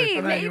 Maybe,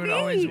 And then maybe you would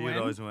always You would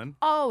always win.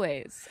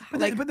 Always.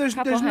 But, but there's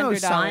couple no $100.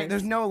 sign.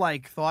 There's no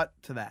like thought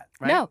to that,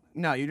 right?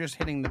 No, you're just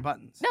hitting the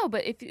buttons. No,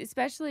 but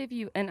especially if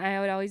you, and I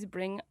would always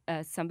bring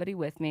somebody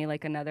with me,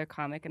 like another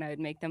comic, and I would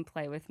make them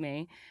play with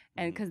me,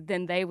 and because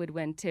then they would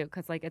win too,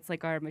 because like it's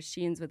like our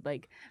machines would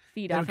like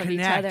feed They off would of each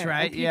connect, other,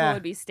 right? and people Yeah.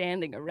 would be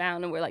standing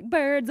around, and we're like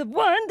birds of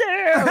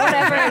wonder or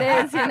whatever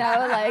it is, you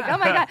know, like oh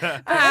my god,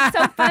 but it's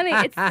so funny.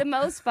 It's the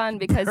most fun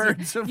because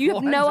Birds of you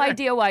have no wonder.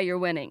 idea why you're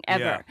winning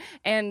ever, Yeah.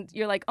 and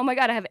you're like oh my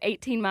god, I have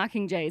 18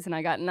 Mockingjays and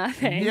I got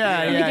nothing.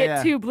 Yeah, and yeah, you get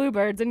yeah. 2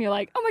 bluebirds, and you're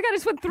like oh my god, I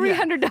just won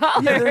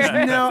 $300. Yeah,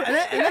 there's no,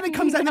 and then it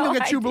comes out. Then No you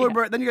get two idea.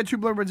 bluebirds. Then you get two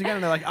bluebirds again,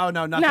 and they're like, "Oh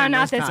no, nothing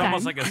not this It's time.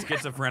 almost like a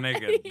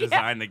schizophrenic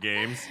design the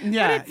games.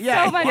 Yeah, it's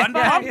yeah. so much One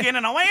fun. pumpkin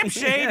and a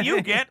lampshade,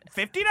 you get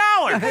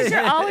 $50. Because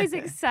you're always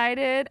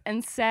excited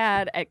and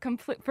sad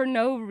for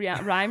no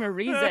rhyme or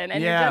reason,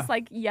 and Yeah. you're just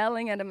like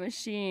yelling at a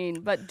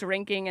machine, but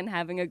drinking and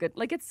having a good.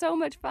 Like it's so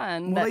much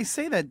fun. Well, that- they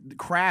say that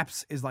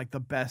craps is like the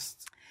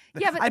best.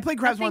 Yeah, but I played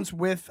I craps think- once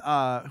with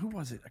who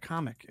was it? A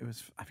comic. It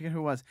was I forget who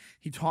it was.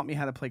 He taught me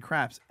how to play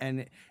craps, and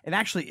it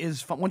actually is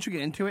fun once you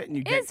get into it and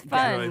you get. It's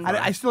fun. really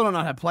I still don't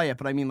know how to play it,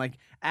 but I mean, like,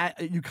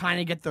 you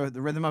kind of get the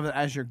rhythm of it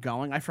as you're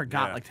going. I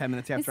forgot Yeah. like 10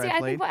 minutes And after see, I I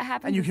played, think what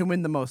happens and you is can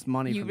win the most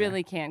money. you from there.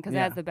 really can because it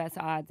Yeah. has the best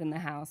odds in the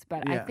house.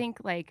 But I Yeah. think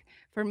like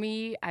for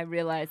me, I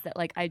realized that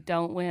like I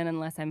don't win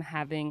unless I'm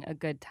having a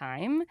good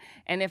time,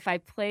 and if I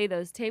play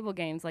those table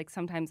games, like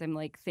sometimes I'm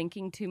like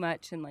thinking too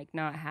much and like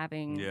not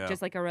having Yeah.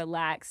 just like a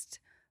relaxed,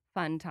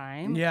 fun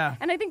time. Yeah.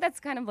 And I think that's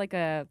kind of like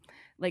a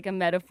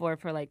metaphor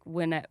for like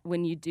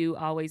when you do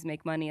always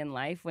make money in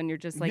life, when you're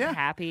just like Yeah.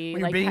 happy, When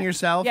you're like being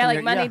yourself. yeah, and like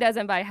you're- money yeah.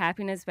 doesn't buy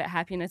happiness, but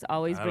happiness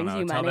always I don't brings know.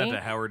 you Tell money. that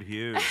to Howard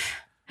Hughes.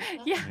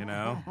 Yeah. You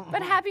know?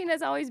 But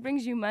happiness always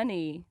brings you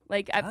money.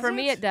 Like Does for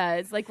me, it? it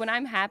does. Like when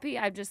I'm happy,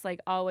 I'm just like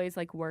always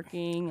like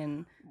working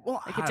and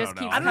Well, Like, it just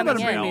keeps I don't know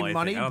coming about in. bringing me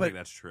money, I don't but think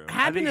that's true. happiness.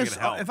 I think it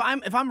could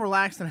help. If I'm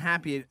relaxed and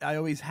happy, it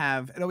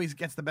always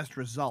gets the best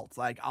results.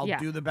 Like I'll Yeah.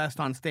 do the best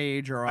on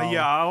stage, or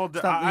Yeah,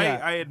 yeah.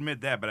 I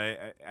admit that, but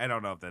I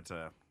don't know if that's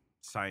a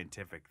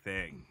scientific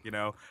thing. You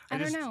know, I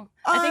don't just- know.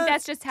 I think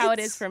that's just how it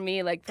is it's- for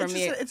me. Like for it's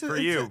me, just For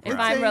you, if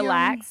right. I'm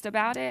relaxed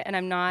about it and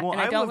I'm not, Well,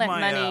 and I don't live let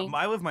my, money.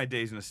 I live my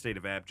days in a state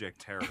of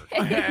abject terror.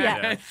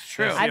 Yeah, it's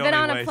true. That's the I've been only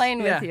on a way- plane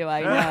Yeah. with you.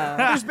 I know.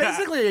 There's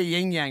basically a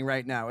yin yang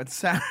right now. It's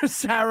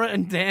Sarah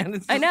and Dan.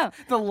 It's I just know.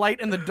 the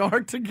light and the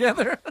dark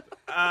together.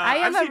 I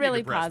am I've a seen you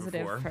really depressed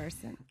positive before.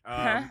 person.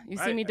 Huh? You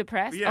see me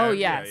depressed? yeah, oh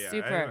yeah, yeah, yeah.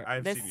 super.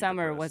 I've This seen you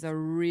summer was depressed. a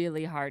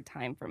really hard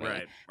time for me.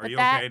 Right. Are But you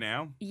that- okay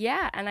now?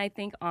 Yeah, and I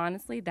think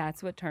honestly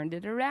that's what turned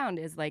it around.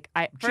 Is like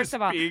first Just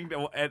of all, being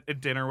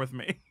at dinner with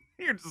me.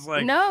 You're just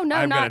like, no, I've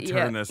not got to yet.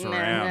 turn this No,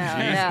 around.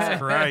 no, Jesus no.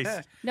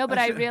 Christ. No, but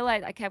I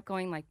realized I kept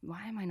going like,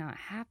 why am I not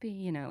happy?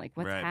 You know, like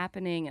what's Right.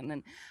 happening? And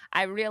then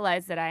I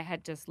realized that I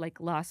had just like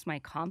lost my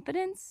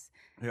confidence,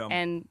 Yeah.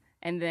 and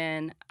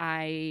then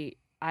I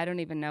don't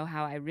even know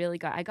how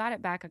I got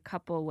it back a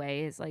couple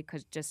ways, like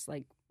cause just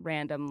like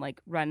random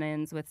like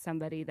run-ins with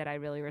somebody that I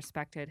really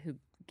respected who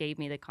gave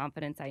me the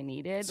confidence I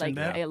needed, like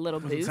Sinbad? a little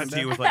Was it boost. Sent to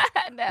you with like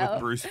No. with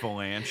Bruce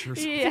Valanche or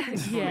something. Yeah,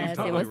 yes, it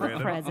Totally was the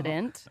random.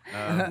 president.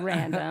 Uh,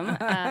 Random.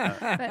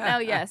 But no,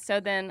 yeah. So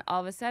then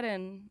all of a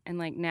sudden, and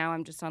like now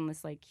I'm just on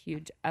this like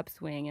huge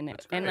upswing, and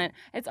That's and great. then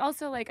it's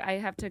also like I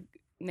have to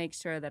make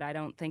sure that I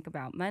don't think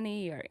about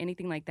money or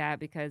anything like that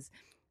because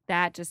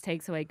that just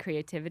takes away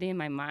creativity in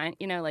my mind.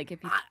 You know, like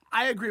if you.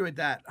 I agree with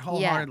that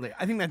wholeheartedly.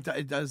 I think that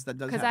it does. That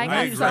does. Because happen. I I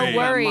got agree. so Money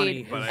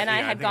worried, But and yeah, I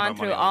I had think gone about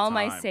through money all all the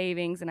my time.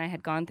 savings, and I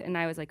had gone, and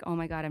I was like, oh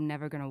my god, I'm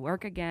never gonna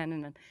work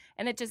again,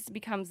 and it just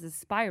becomes this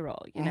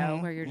spiral, you know,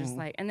 Mhm, where you're just mhm.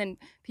 like, and then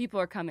people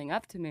are coming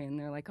up to me, and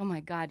they're like, oh my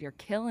god, you're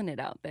killing it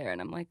out there,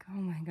 and I'm like, oh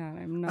my god,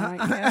 I'm not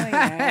killing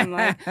it. I'm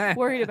like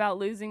worried about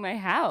losing my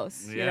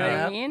house. You know what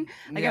Yeah. I mean?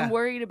 Like Yeah. I'm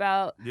worried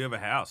about. you have a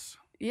house.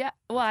 Yeah.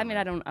 Well, That's I mean,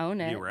 I amazing. don't own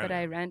You it, rent but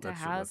I it. rent a That's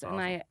house, and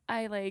awesome.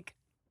 I like,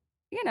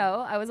 you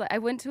know, I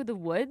went to the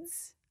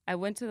woods. I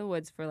went to the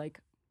woods for like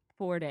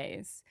 4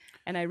 days,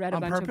 and I read a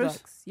On bunch purpose?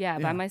 of books. Yeah,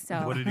 Yeah. by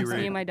myself. What did you Me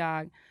read? and my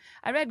dog.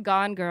 I read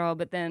Gone Girl,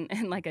 but then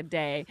in like a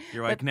day.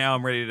 You're like, now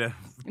I'm ready to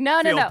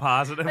No, feel no.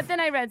 positive. But then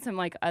I read some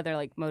like other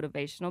like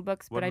motivational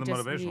books. What but are I the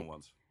just motivational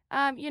ones?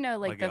 you know,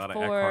 like Like the out of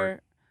 4.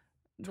 Eckhart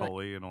the- Tolle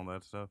and all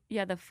that stuff.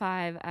 Yeah, the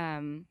 5.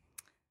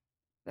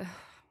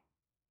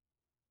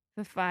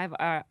 The 5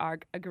 are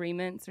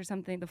agreements or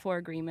something, the 4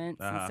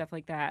 agreements and Uh-huh. stuff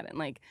like that. And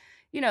like,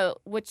 you know,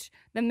 which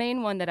the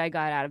main one that I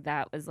got out of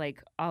that was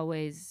like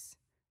always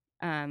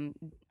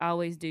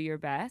do your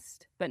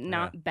best, but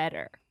not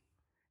better.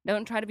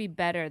 Don't try to be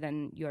better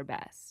than your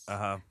best.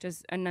 Uh-huh.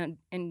 Just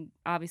and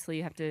obviously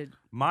you have to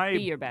My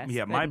be your best.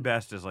 Yeah, but- my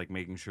best is like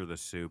making sure the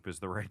soup is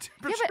the right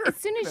Yeah, temperature. but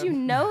as soon as you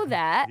know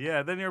that,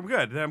 Yeah, then you're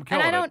good. Then I'm and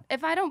killing I it. don't,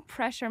 if I don't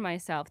pressure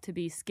myself to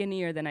be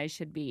skinnier than I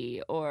should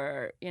be,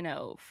 or you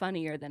know,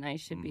 funnier than I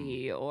should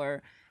be,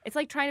 or it's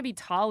like trying to be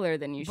taller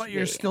than you should But be.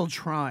 you're still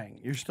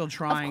trying. You're still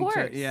trying course.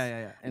 to.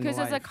 Yeah. in because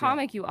as a life, yeah.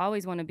 comic, you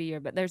always want to be your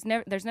best. There's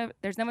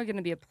never going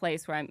to be a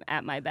place where I'm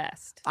at my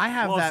best. I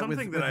have Well, that with,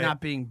 something that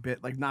not being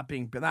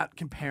not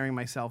comparing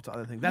myself to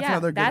other things. That's Yeah,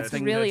 another good that's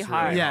thing. really That's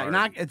hard. Yeah, hard.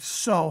 not it's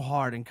so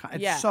hard and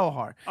it's Yeah. so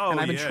hard. Oh, and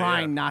I've been yeah,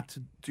 trying yeah. not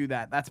to do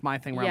that. That's my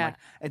thing where Yeah. I'm like,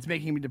 it's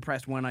making me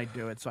depressed when I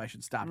do it, so I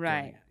should stop doing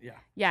Right. it. Yeah.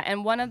 Yeah,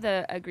 and one of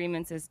the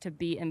agreements is to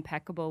be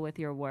impeccable with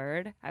your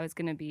word. I was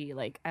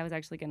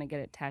actually gonna get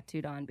it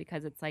tattooed on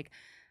because it's like,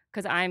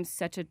 because I'm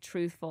such a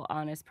truthful,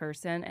 honest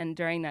person, and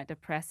during that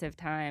depressive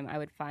time, I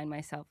would find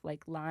myself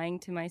like lying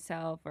to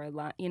myself or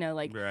you know,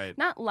 like Right.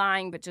 not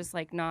lying, but just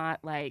like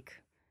not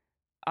like,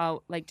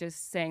 oh, like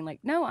just saying like,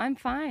 no, I'm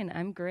fine,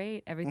 I'm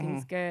great,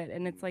 everything's good,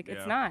 and it's like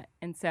it's Yeah. not.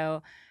 And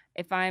so,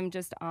 if I'm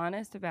just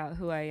honest about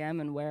who I am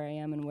and where I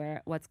am and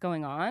what's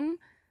going on,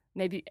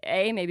 maybe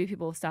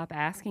people will stop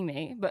asking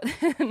me, but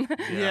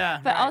Yeah.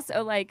 but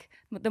also like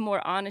the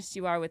more honest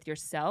you are with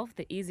yourself,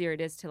 the easier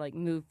it is to like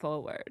move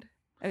forward.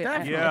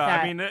 Definitely. Yeah,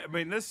 I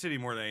mean, this city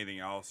more than anything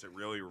else, it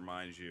really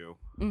reminds you,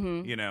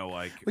 hmm you know,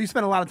 like, Well, you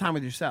spend a lot of time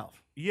with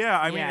yourself. yeah,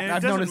 I mean, Yeah. and it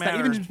I've doesn't noticed matter. that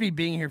even just me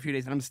being here a few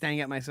days and I'm staying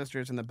at my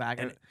sister's in the back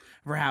of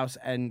her house,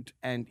 and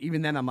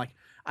even then I'm like,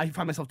 I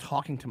find myself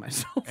talking to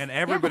myself. and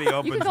everybody you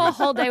opens could go a with,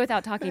 whole day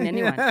without talking to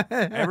anyone.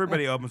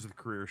 everybody opens with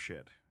career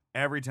shit.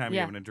 Every time you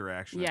Yeah. have an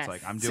interaction, Yes. it's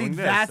like, I'm See, doing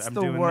this, that's I'm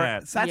the doing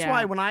worst. that. That's Yeah.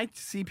 why when I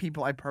see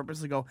people, I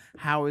purposely go,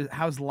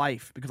 how's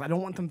life? Because I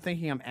don't want them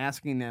thinking I'm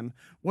asking them,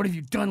 what have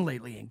you done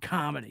lately in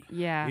comedy?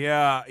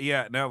 Yeah.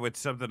 Yeah, no, it's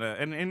something,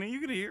 and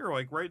you can hear,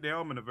 like, right now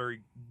I'm in a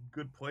very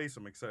good place.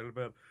 I'm excited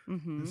about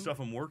hmm the stuff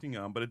I'm working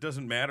on, but it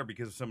doesn't matter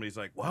because if somebody's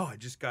like, wow, I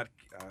just got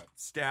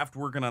staffed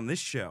working on this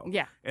show.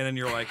 Yeah. And then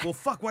you're like, well,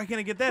 fuck, why can't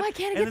I get that? Why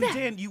can't I and get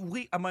then,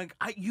 Dan, I'm like,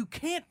 you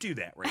can't do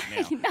that right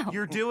now. No.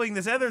 You're doing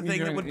this other thing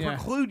that doing- would yeah.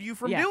 preclude you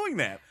from Yeah. doing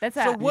that. That's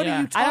so that- what yeah.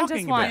 are you I don't talking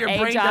just want about? Your a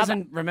brain job-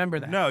 doesn't remember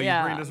that. No, your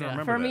Yeah. brain doesn't Yeah.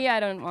 remember For that. me, I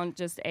don't want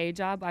just a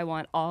job. I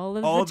want all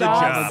of All the the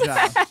jobs.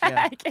 jobs.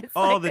 Yeah. Like, it's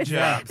All like the this,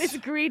 jobs. This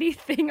greedy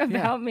thing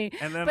about me.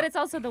 And then, But it's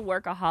also the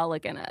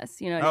workaholic in us.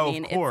 You know what Oh, I of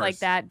mean? It's like course.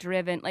 that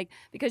driven. like,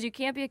 because you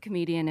can't be a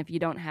comedian if you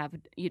don't have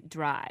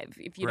drive,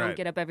 if you Right. don't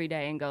get up every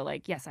day and go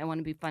like, yes, I want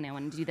to be funny, I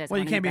want to do this. Well, I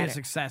you wanna can't be a better.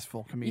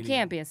 successful comedian. You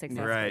can't be a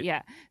successful, Right.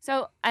 yeah.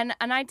 So, and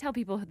I tell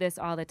people this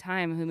all the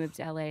time who move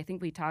to LA. I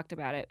think we talked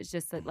about it. It's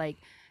just that like,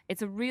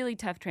 it's a really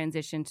tough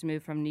transition to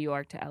move from New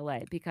York to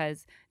LA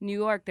because New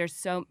York, there's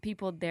so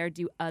people there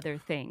do other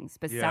things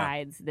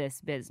besides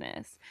this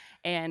business,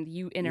 and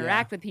you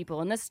interact with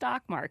people in the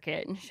stock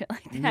market and shit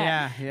like that.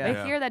 Yeah, yeah. But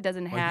Yeah. here that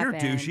doesn't Like happen.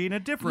 you're douchey in a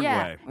different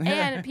Yeah, way.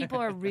 and people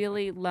are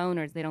really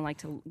loners. They don't like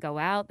to go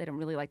out. They don't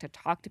really like to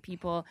talk to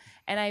people.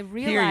 And I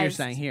realized Here you're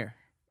saying here.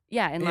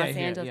 yeah, in Los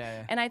here, Angeles.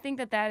 yeah. And I think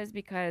that is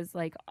because,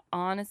 like,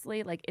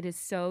 honestly, like, it is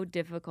so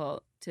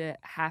difficult to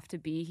have to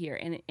be here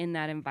in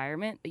that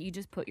environment that you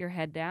just put your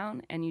head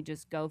down and you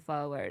just go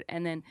forward.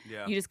 And then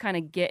Yeah. you just kind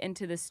of get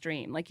into the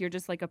stream. Like, you're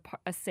just like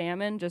a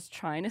salmon just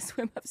trying to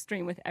swim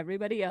upstream with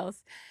everybody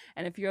else.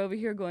 And if you're over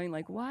here going,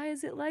 like, why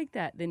is it like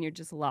that? Then you're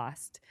just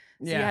lost.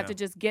 So you Yeah. have to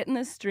just get in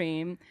the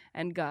stream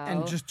and go.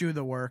 And just do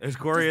the work. As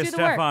Gloria do the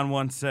work. Stefan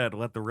once said,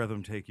 let the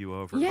rhythm take you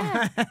over.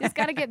 Yeah, you just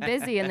got to get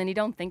busy, and then you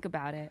don't think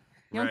about it.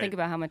 You don't Right. think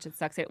about how much it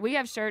sucks here. We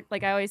have shirts,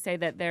 like I always say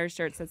that there are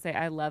shirts that say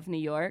I love New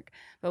York,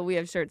 but we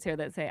have shirts here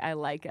that say I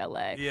like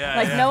LA. Yeah,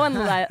 like yeah.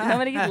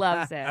 nobody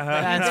loves it. But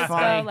That's you just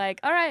funny. go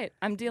like, all right,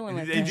 I'm dealing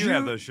with They it. do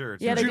have those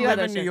shirts. Yeah, Did they you do have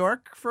live in those New shirts.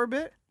 York for a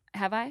bit?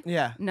 Have I?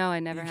 Yeah. No, I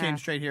never You have. came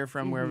straight here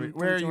from where? Mhm, from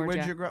Where'd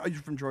Georgia. you grow? Oh,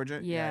 you're from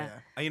Georgia. Yeah.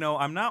 You know,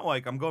 I'm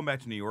going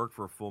back to New York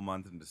for a full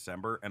month in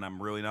December, and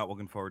I'm really not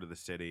looking forward to the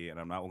city, and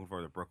I'm not looking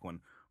forward to Brooklyn,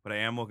 but I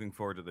am looking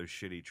forward to those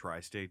shitty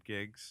tri-state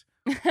gigs.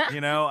 You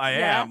know, I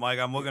Yeah. am. Like,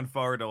 I'm looking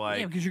forward to, like,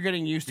 Yeah, because you're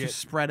getting used to Yeah.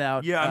 spread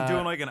out. yeah, I'm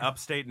doing, like, an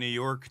upstate New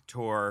York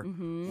tour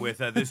Mhm. with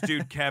this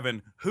dude,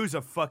 Kevin, who's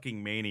a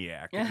fucking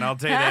maniac. And I'll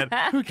tell you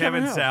that, Who,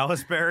 Kevin who?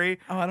 Salisbury,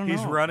 Oh, I don't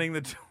he's know. running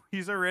the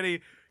he's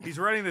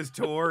running this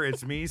tour.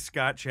 It's me,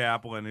 Scott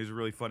Chaplin, who's a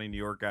really funny New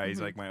York guy. He's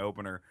Mhm. like my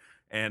opener,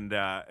 and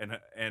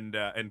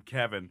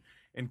Kevin.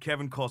 And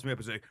Kevin calls me up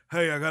and says,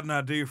 "Hey, I got an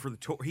idea for the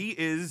tour."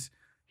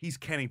 He's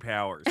Kenny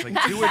Powers, like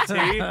to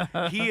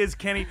a T. He is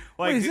Kenny.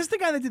 Like, Wait, is this the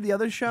guy that did the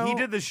other show? he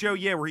did the show,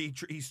 yeah, where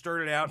he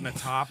started out in a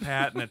top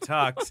hat and a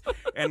tux,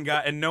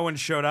 and no one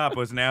showed up. It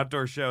was an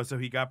outdoor show, so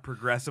he got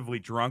progressively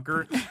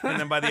drunker, and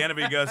then by the end of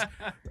it, he goes,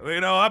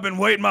 "You know, I've been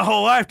waiting my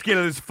whole life to get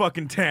to this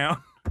fucking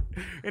town."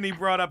 And he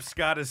brought up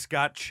Scott as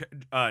Scott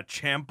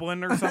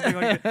Champlin or something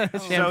like that.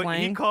 So he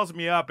Champlain? calls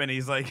me up and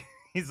he's like,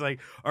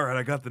 "All right,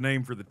 I got the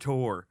name for the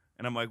tour."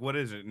 And I'm like, "What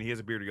is it?" And he has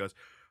a beard. He goes,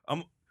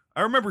 "I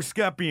remember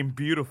Scott being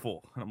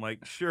beautiful." And I'm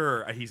like,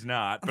 "Sure, he's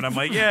not." But I'm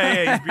like,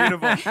 yeah, he's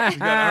beautiful. He's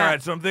got, "All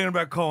right, so I'm thinking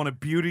about calling it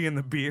Beauty and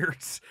the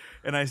Beards."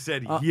 And I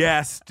said,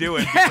 "Yes, do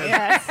it."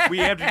 Because we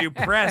have to do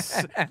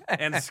press,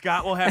 and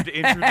Scott will have to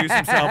introduce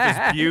himself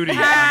as Beauty on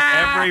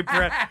every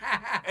press.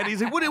 And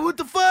he's like, what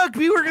the fuck?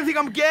 People are going to think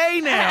I'm gay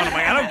now. And I'm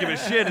like, I don't give a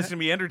shit. It's going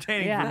to be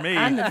entertaining Yeah, for me.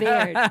 I'm the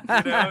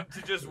beard. You know,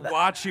 to just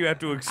watch you have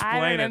to I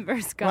explain it. remember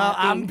Scott. Well,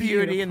 I'm being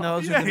Beauty, beautiful.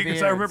 and those Yeah, are the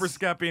because I remember beards.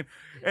 Scott being,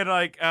 and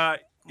like,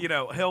 you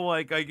know, he'll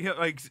like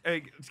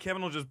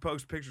Kevin will just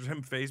post pictures of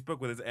him Facebook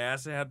with his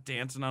ass out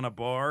dancing on a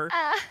bar,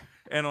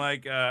 and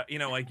like,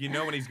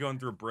 when he's going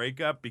through a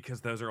breakup because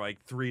those are like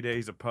 3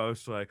 days of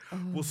posts. Like,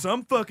 well,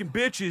 some fucking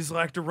bitches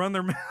like to run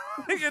their mouth.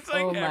 It's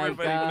like Oh my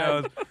everybody God.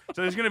 knows.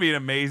 So it's gonna be an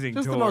amazing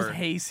Just tour. the most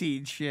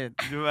hayseed shit.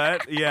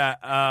 But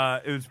yeah,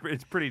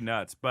 it's pretty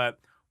nuts. But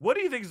what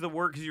do you think is the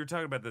work? Because you were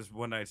talking about this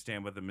one night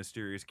stand with a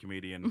mysterious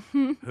comedian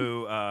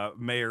who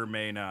may or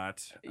may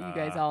not. You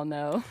guys all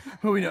know.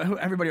 Who we know? Who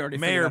everybody already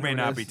may figured or out may who it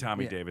not is. be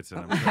Tommy Yeah.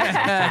 Davidson. I'm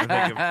trying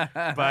to think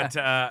of.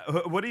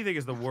 But what do you think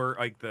is the work?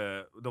 Like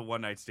the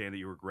one night stand that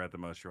you regret the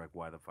most? You're like,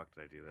 why the fuck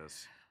did I do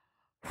this?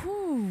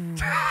 Whew.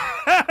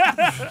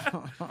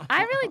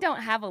 I really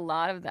don't have a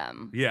lot of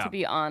them, Yeah. to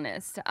be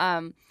honest.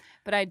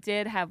 But I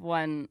did have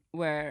one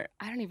where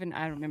I don't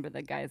remember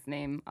the guy's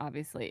name,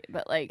 obviously,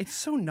 but like, It's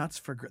so nuts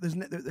for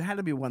there had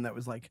to be one that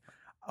was like,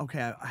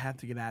 okay, I have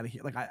to get out of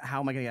here. Like,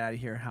 how am I gonna get out of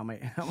here? How am I?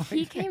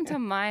 he came to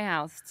my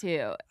house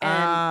too,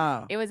 and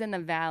Ah. it was in the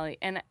valley,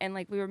 and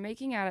like we were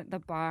making out at the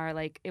bar,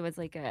 like it was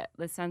like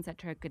the Sunset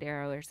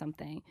Trocadero or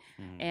something,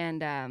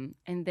 and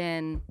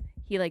then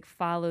he like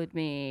followed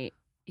me.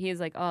 He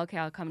was like, "Oh, okay,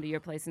 I'll come to your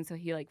place," and so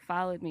he like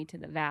followed me to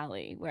the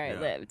valley where I Yeah.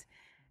 lived,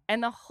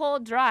 and the whole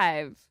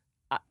drive.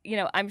 You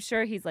know, I'm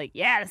sure he's like,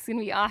 "Yeah, this is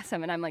gonna be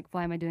awesome," and I'm like,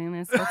 "Why am I doing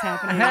this? What's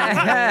happening?"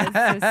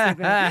 It's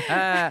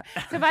so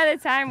stupid. So by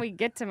the time we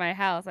get to my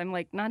house, I'm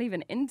like not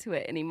even into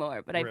it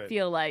anymore. But I Right.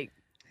 feel like,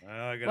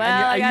 I gotta-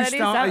 Well, I are gotta do are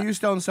something. you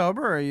stone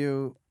sober? Or are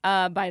you?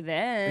 by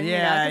then, Yeah, you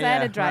know, because I had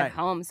to yeah, drive right.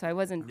 home, so I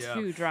wasn't Yeah.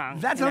 too drunk.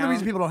 That's you another know?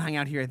 reason people don't hang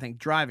out here. I think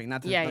driving,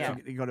 not to, Yeah, not yeah.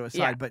 to go to a side,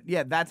 Yeah. but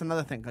yeah, that's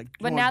another thing. Like,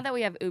 But you now want- that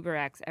we have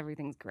UberX,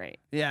 everything's great.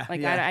 yeah,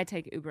 Like yeah. I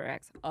take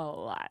UberX a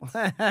lot.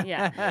 yeah.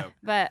 Yeah.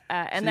 But So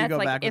and you that's go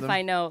like back with if them?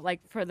 I know, like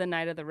for the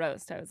night of the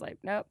roast, I was like,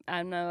 nope,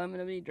 I'm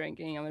gonna be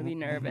drinking. I'm gonna be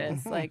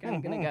nervous. Like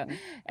I'm gonna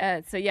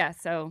go. So yeah,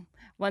 so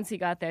once he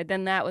got there,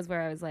 then that was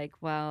where I was like,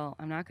 well,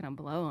 I'm not gonna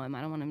blow him. I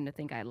don't want him to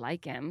think I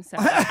like him. So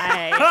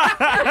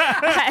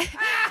I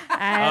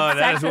had Oh, that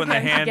sex is with when the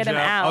him to hand get him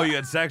job. out. Oh, you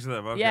had sex with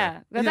him. Okay. Yeah,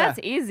 but Yeah. that's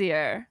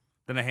easier.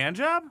 Then a hand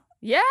job?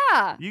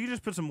 Yeah. You can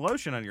just put some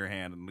lotion on your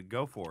hand and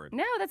go for it.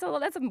 No, that's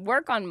some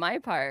work on my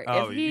part.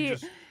 Oh, if you he,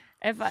 just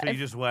if I, so you if,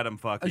 just let him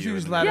fuck Oh, you. you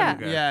just and let then-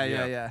 him.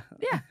 okay.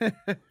 Yeah.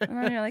 and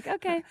then you're like,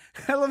 okay.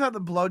 I love how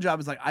the blowjob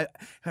is like,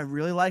 if I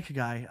really like a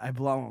guy, I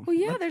blow him. Well,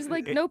 yeah, there's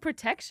like no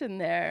protection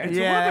there. It's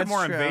Yeah, a little bit that's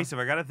more true. invasive.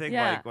 I gotta think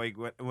Yeah. like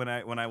when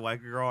I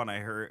like a girl and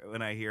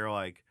I hear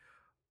like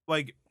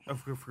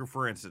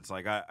for instance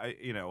like I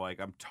you know like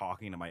I'm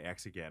talking to my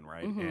ex again,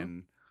 right? Mhm.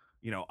 And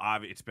you know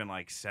it's been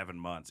like 7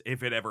 months.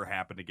 If it ever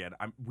happened again,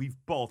 we've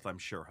both I'm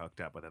sure hooked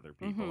up with other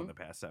people in Mhm. the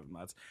past 7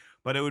 months.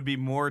 But it would be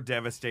more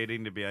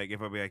devastating to be like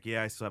if I'd be like,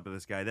 yeah, I slept with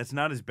this guy. That's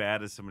not as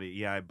bad as somebody.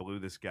 Yeah, I blew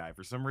this guy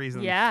for some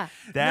reason. Yeah.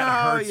 that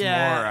No, hurts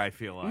yeah. more. I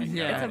feel like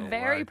Yeah. I It's a don't know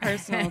very why.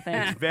 personal thing.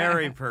 It's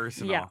very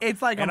personal. Yeah.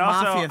 It's like And a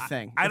also, mafia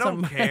thing. I It's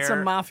don't It's a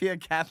care. mafia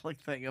Catholic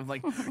thing of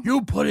like,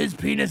 you put his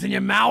penis in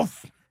your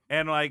mouth.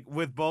 And like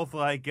with both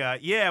like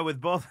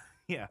with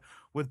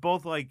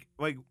both like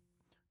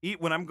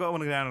when I'm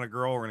going down on a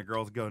girl or when a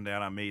girl's going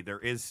down on me, there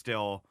is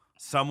still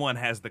someone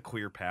has the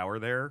queer power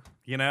there,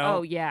 you know?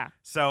 Oh yeah.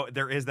 So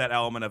there is that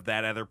element of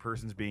that other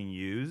person's being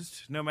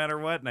used no matter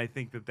what, and I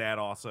think that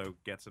also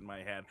gets in my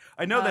head.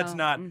 I know that's Oh,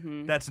 not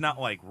mhm. that's not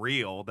like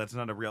real. That's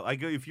not a real.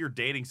 Like if you're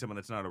dating someone,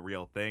 that's not a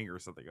real thing or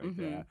something like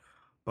Mhm. that.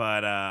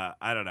 But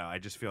I don't know. I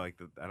just feel like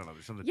I don't know.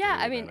 There's something. Yeah,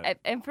 dirty I mean, about it.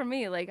 and for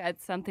me, like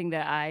it's something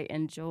that I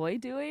enjoy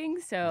doing.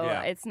 So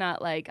Yeah. it's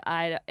not like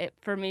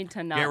for me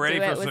to not Get ready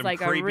do for it was some like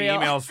creepy a real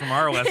emails from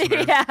our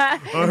listeners. yeah. I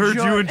heard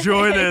you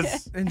enjoy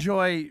this.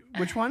 Enjoy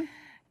which one?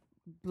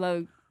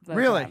 blow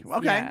Really? jobs,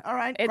 Okay. yeah. All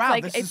right. It's Wow,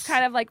 like this it's is-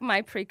 kind of like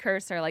my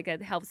precursor. Like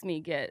it helps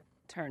me get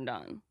turned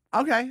on.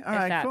 Okay. All if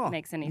right. that Cool.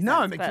 makes any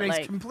No, sense, it but, makes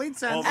like- complete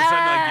sense. All of a sudden,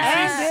 like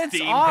you And see it's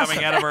steam awesome.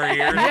 coming out of our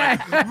ears.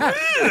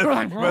 Yeah.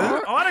 Like,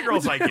 a lot of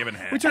girls like giving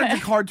head. We turn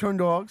into cartoon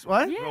dogs.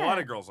 What? Yeah. A lot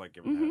of girls like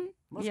giving head. Mhm.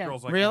 Most Yeah.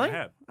 girls like Really?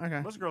 giving head.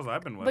 Okay. Most girls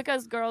I've been with.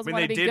 Because girls I mean,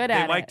 want to they be good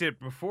at They liked it. it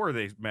before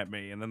they met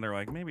me, and then they're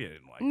like, maybe I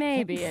didn't like it.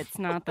 Maybe it's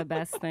not the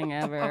best thing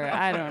ever.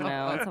 I don't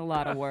know. It's a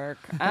lot of work.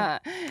 Yeah.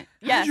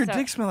 How does your so-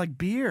 dick smell like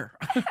beer?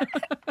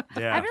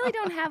 Yeah. I really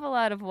don't have a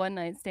lot of one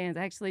night stands.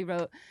 I actually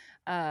wrote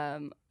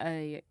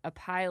a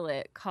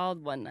pilot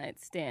called One Night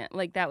Stand.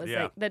 Like that was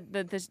Yeah. like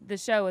the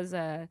show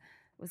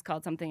was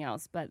called something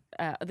else, but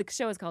the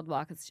show was called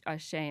Walk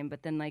of Shame.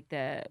 But then like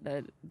the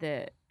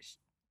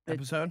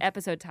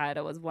Episode?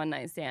 title was One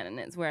Night Stand, and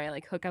it's where I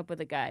like hook up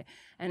with a guy,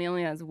 and he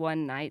only has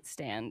one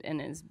nightstand in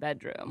his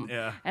bedroom.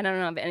 Yeah. And I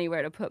don't have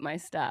anywhere to put my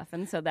stuff,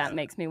 and so that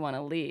makes me want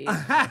to leave.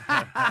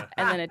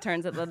 And then it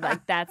turns out that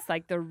like that's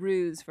like the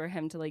ruse for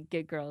him to like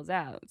get girls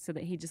out, so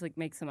that he just like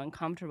makes them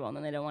uncomfortable, and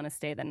then they don't want to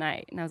stay the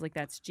night. And I was like,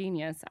 that's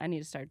genius. I need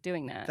to start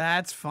doing that.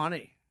 That's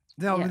funny.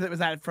 No, Yeah. was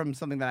that from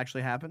something that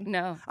actually happened?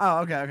 No, Oh,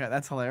 okay.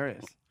 That's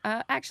hilarious.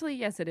 actually,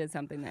 yes, it is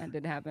something that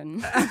did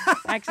happen.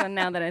 Actually,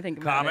 now that I think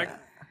about Comic?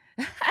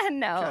 it,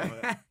 no.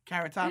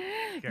 Carrot Top.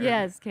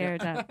 Yes,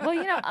 Carrot Top. Well,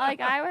 you know, like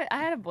I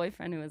had a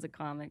boyfriend who was a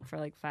comic for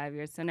like 5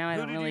 years, so now I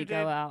Who don't did really you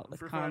go date out with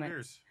for 5 comics.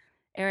 years?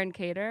 Aaron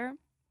Cater,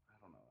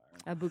 I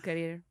don't know. Abu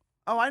Kadir.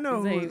 Oh, I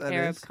know He's who an that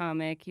Arab is.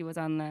 comic. He was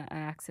on the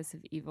Axis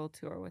of Evil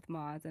tour with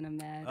Moz and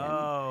Ahmed.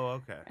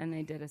 Oh, okay. And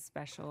they did a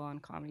special on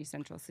Comedy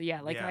Central. So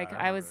yeah, like Yeah, like I I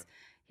remember was.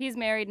 He's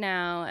married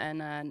now,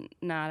 and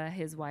Nada,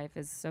 his wife,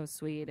 is so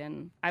sweet,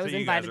 and I So was you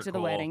guys invited are to the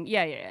cool. wedding.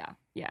 Yeah,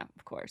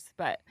 of course.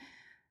 But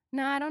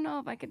no, I don't know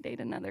if I could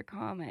date another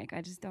comic.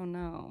 I just don't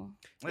know.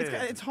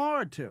 It's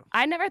hard to.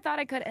 I never thought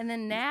I could, and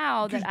then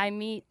now that I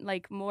meet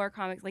like more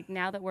comics, like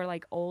now that we're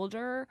like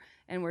older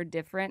and we're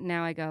different,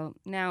 now I go,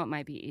 now it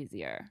might be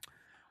easier.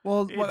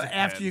 Well, It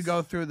after you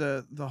go depends.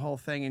 through the whole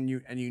thing and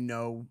you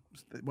know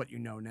what you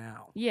know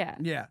now. Yeah.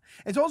 Yeah,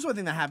 it's also a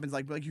thing that happens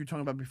like you were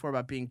talking about before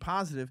about being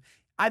positive.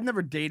 I've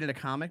never dated a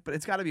comic, but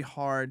it's got to be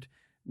hard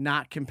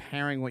not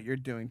comparing what you're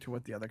doing to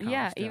what the other comics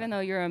Yeah, doing. even though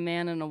you're a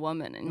man and a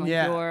woman, and like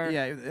yeah, you're,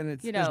 yeah, and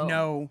it's you there's know,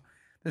 no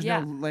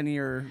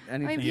linear I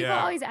anything. mean, people Yeah.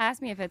 always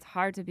ask me if it's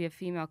hard to be a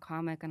female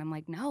comic, and I'm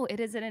like, no, it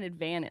isn't an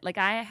advantage. Like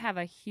I have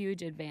a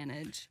huge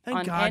advantage Thank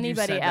on God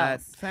anybody you said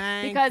else. That.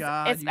 Thank Because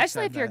God you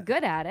especially said if you're that.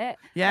 good at it.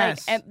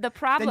 Yes. Like, and the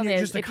problem you're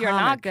is just a if you're not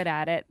comic. good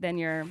at it, then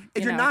you're.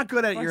 If you're know, not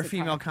good of at it, course you're a it's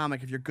female hard.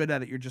 comic. If you're good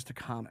at it, you're just a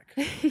comic.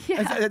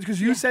 Yeah.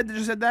 Because you just said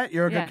that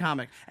you're a Yeah. good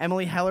comic.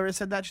 Emily Heller has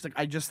said that. She's like,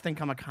 I just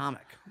think I'm a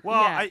comic.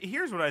 Well, Yeah.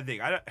 here's what I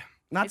think.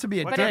 Not to be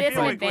a But But dick, it is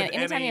feel an like with advantage.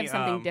 Anytime you any, have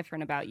something um,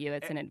 different about you,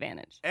 it's an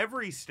advantage.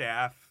 every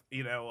staff,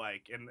 you know,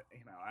 like, and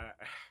you know,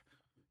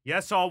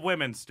 yes, all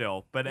women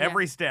still, but Yeah.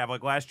 every staff.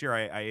 Like last year,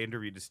 I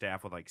interviewed a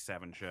staff with like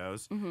 7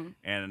 shows, Hmm.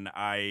 and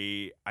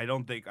I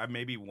don't think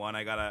maybe one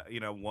I got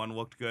one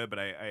looked good, but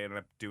I ended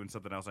up doing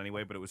something else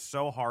anyway. But it was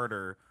so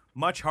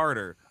much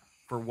harder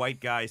for white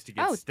guys to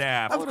get Oh,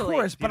 staff. Of Totally.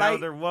 course, You but know,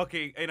 they're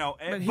looking, you know.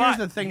 But here's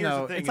the thing, here's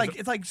though. thing It's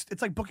is- like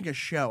it's like booking a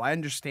show. I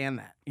understand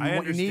that. You, I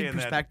want- you need understand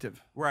that.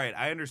 perspective. Right,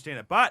 I understand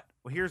it. But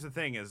here's the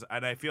thing is,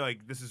 and I feel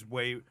like this is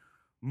way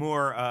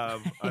more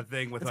of a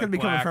thing with It's like gonna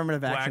become black,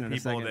 affirmative black action in a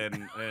people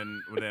second.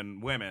 than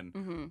women,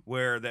 Hmm.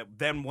 where that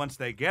then once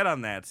they get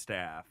on that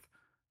staff,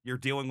 you're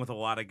dealing with a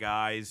lot of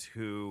guys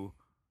who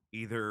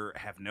either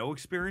have no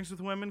experience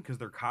with women because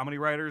they're comedy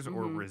writers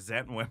or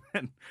resent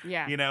women.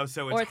 Yeah. You know,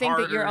 so it's or think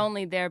harder. that you're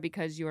only there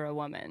because you're a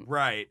woman.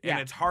 Right. Yeah. And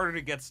it's harder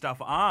to get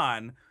stuff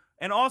on.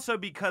 And also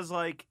because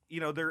like,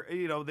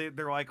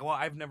 they're like, well,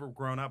 I've never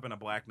grown up in a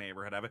black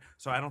neighborhood of it,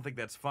 so I don't think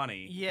that's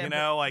funny. Yeah, you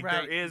know, but- like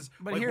right. there is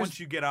But like here's- once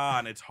you get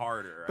on, it's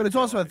harder. But I it's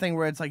feel also a like. thing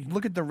where it's like,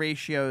 look at the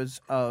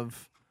ratios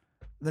of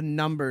the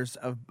numbers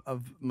of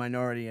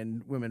minority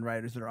and women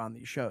writers that are on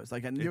these shows.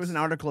 Like, and there was an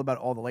article about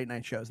all the late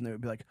night shows, and they would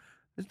be like,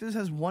 this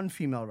has one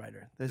female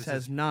writer. This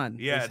has none.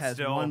 yeah, this it's has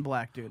still- one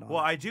black dude on.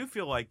 Well, I do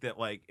feel like that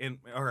like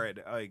all right,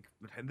 like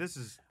and this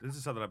is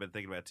something I've been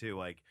thinking about too,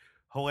 like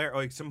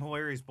some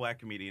hilarious black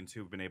comedians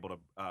who've been able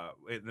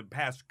to in the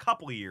past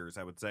couple of years,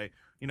 I would say,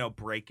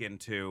 break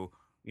into,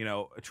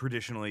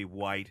 traditionally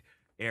white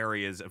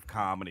areas of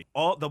comedy.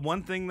 The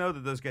one thing though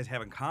that those guys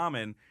have in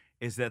common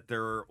is that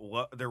they're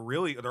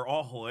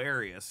all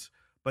hilarious,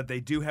 but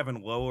they do have a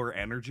lower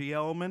energy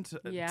element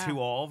Yeah. to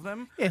all of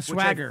them. Yeah,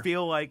 swagger. Which I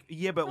feel like,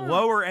 but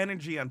lower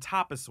energy on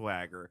top of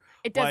swagger.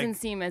 It doesn't Like,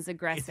 seem as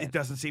aggressive. It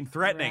doesn't seem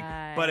threatening.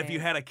 But if you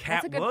Right. had a That's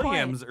Cat a good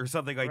Williams point. or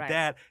something like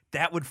Right.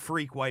 that would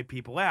freak white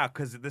people out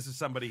because this is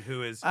somebody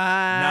who is Uh,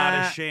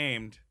 not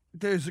ashamed.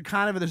 there's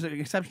an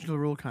exception to the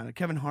rule, kind of.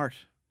 Kevin Hart.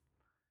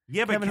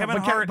 Yeah, but Kevin Kevin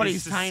Hart- Hart but is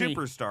he's a tiny.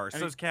 superstar. I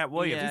So is Cat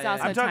Williams. yeah, He's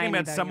also I'm talking tiny,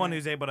 about though, someone you're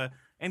who's able to.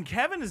 And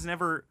Kevin is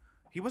never.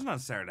 He wasn't on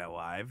Saturday Night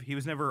Live. He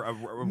was never a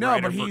No,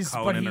 writer but for he's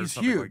Conan or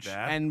something huge, like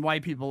that. and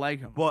white people like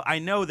him. Well, I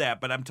know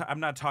that, but I'm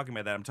not talking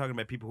about that. I'm talking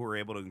about people who are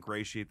able to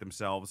ingratiate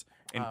themselves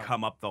and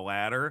come up the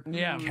ladder.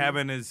 Yeah.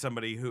 Kevin is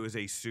somebody who is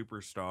a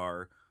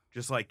superstar,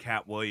 just like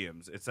Cat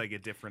Williams. It's like a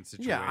different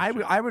situation.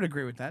 Yeah, I would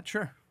agree with that.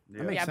 Sure. That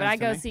Yeah. makes Yeah, but sense I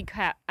to go me. see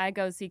I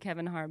go see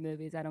Kevin Hart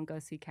movies. I don't go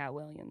see Cat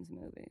Williams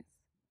movies.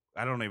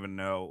 I don't even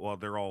know. Well,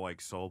 they're all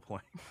like soul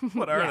playing.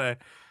 What are Yeah. they?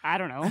 I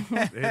don't know.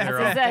 They're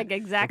all-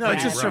 exactly. No,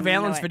 it's just Right.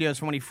 surveillance No, videos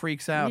from when he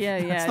freaks out. Yeah,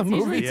 That's yeah. the It's movie.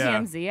 usually Yeah.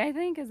 TMZ, I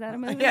think. Is that a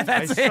movie? Yeah,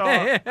 that's it.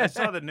 I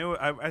saw the new.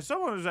 I saw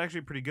one that was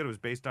actually pretty good. It was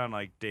based on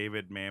like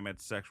David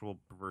Mamet's sexual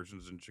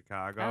perversions in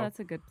Chicago. Oh, that's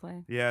a good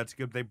play. Yeah, it's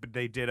good.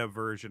 They did a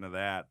version of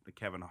that, the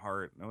Kevin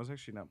Hart. And it was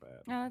actually not bad.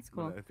 Oh, that's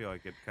cool. But I feel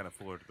like it kind of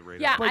flew under the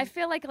radar. Yeah, I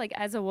feel like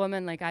as a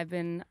woman, like I've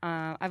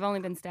only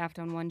been staffed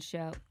on one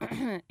show,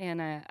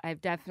 and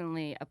I've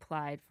definitely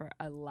applied for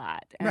a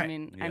lot. I Right.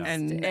 mean, Yeah. I'm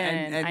and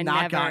I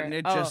not never, gotten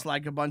it, oh, just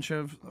like a bunch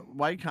of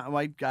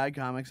white guy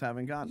comics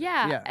haven't gotten it.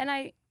 yeah,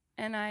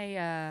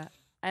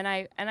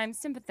 and I'm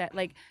sympathetic.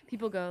 Like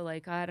people go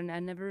like, I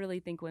never really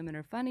think women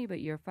are funny,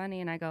 but you're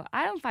funny, and I go,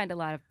 I don't find a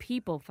lot of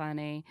people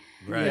funny.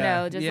 Right. You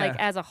know, just Yeah. like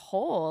as a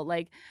whole,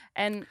 like,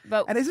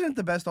 but And isn't it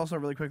the best also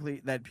really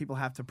quickly that people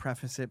have to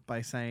preface it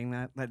by saying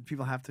that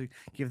people have to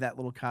give that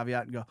little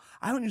caveat and go,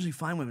 I don't usually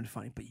find women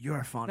funny, but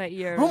you're funny. but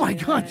you're. Oh my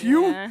God,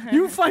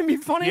 you find me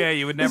funny? Yeah,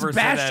 you would This never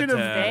say that bastion to of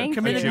Thank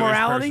a you. Jewish comedic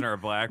morality. person or a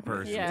black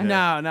person. Yeah. too.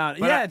 No,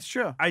 But yeah, it's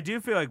true. I do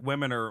feel like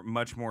women are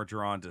much more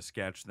drawn to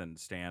sketch than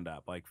stand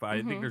up. Like I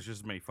Mm-hmm. think there's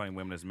just as many funny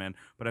women as men,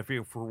 but I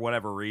feel for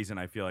whatever reason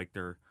I feel like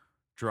they're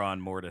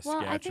drawn more to Well,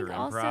 I sketch or think improv.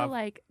 also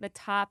like the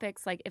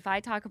topics, like if I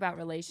talk about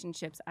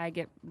relationships, I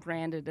get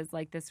branded as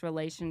like this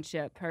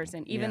relationship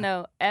person, even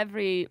though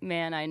every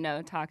man I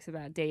know talks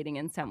about dating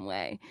in some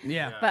way.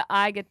 Yeah. But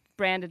I get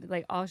branded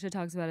like all she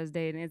talks about is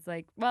dating. It's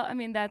like, well, I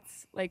mean,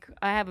 that's like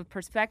I have a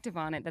perspective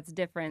on it that's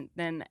different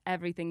than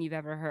everything you've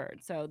ever heard.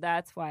 So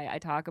that's why I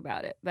talk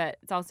about it. But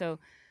it's also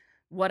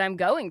what I'm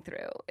going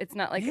through. It's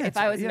not like Yeah, if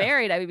it's- I was yeah.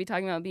 married, I would be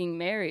talking about being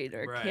married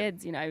or Right.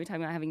 kids. You know, I'd be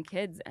talking about having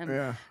kids. And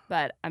Yeah.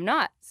 but I'm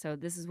not. So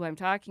this is what I'm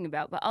talking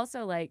about. But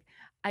also, like,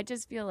 I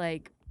just feel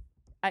like,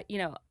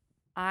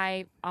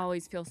 I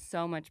always feel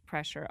so much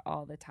pressure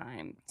all the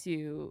time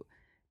to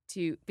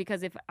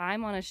because if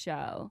I'm on a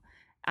show,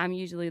 I'm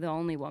usually the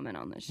only woman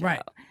on the show.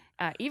 Right.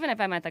 Even if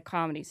I'm at the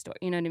Comedy Store,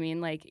 you know what I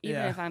mean? Like, even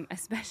Yeah. if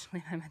especially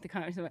if I'm at the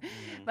Comedy Store.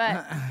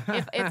 But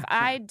if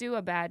I do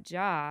a bad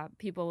job,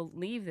 people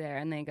leave there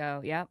and they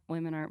go, "Yep,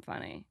 women aren't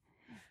funny."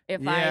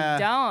 If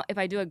Yeah. if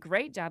I do a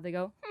great job, they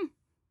go,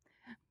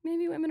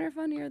 maybe women are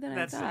funnier than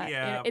That's- I thought. You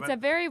yeah, know, it's but-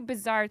 a very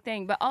bizarre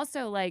thing, but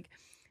also like,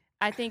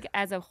 I think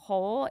as a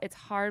whole, it's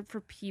hard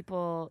for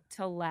people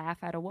to laugh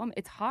at a woman.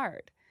 It's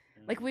hard.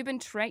 Like we've been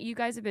trained, you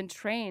guys have been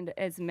trained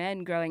as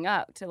men growing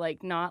up to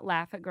like not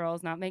laugh at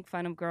girls, not make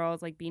fun of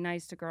girls, like be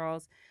nice to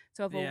girls.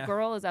 So if Yeah. a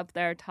girl is up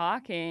there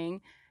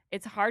talking,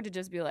 it's hard to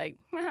just be like,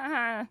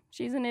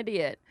 she's an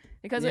idiot.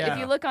 Because Yeah. if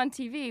you look on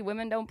TV,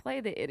 women don't play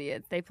the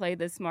idiots. They play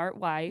the smart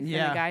wife, and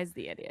Yeah. the guy's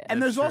the idiot. And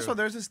That's there's also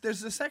true.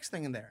 there's a sex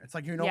thing in there. It's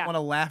like you don't Yeah. want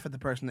to laugh at the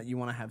person that you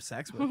want to have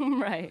sex with.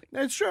 Right.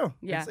 It's true.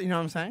 Yeah. You know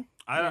what I'm saying?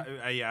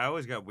 I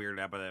always got weirded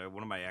out by that.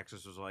 One of my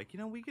exes was like,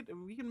 we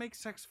can make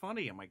sex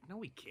funny. I'm like, no,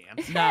 we can't.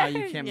 No,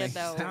 you can't Yeah, make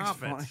no. sex Stop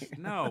funny. it.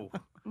 No.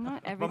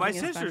 Not everything But my is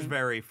sister's funny.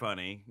 very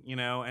funny,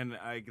 and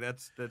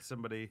that's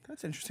somebody.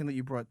 That's interesting that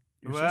you brought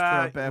your Well,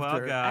 sister up well,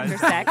 after. guys.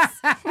 After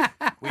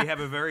sex. We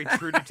have a very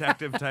True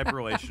Detective type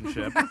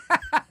relationship.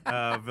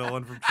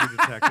 Villain from True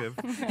Detective.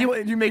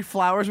 You make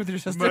flowers with your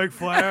sister. Make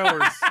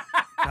flowers.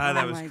 God,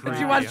 that Oh was my creepy. God. Did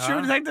you watch huh?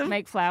 True Detective?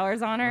 Make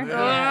flowers on her. Oh,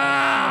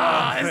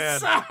 man.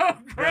 it's so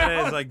gross.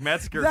 That is like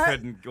Metzger That-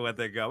 couldn't let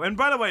that go. And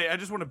by the way, I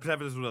just want to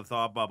preface this with a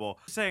thought bubble.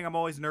 Saying I'm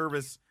always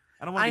nervous.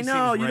 I don't want to I be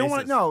know seen as you don't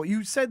want racist. to. No,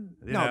 you said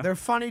You no. know? They're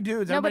funny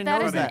dudes. No, but Everybody that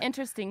knows is that. an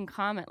interesting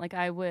comment. Like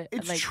I would.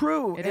 It's like,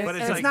 true. it It- is. But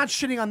it's it's like- not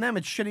shitting on them.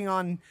 It's shitting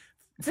on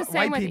It's the white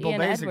same with people, Ian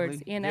basically.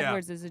 Edwards. Ian Yeah.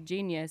 Edwards is a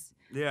genius,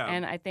 Yeah.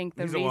 and I think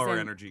the he's reason a lower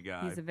energy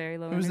guy. he's a very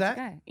low Who's energy that?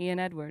 guy. Ian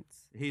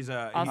Edwards. He's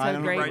Also a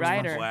great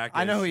writer.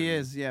 I know who he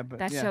is. Yeah, but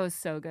That yeah. show is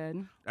so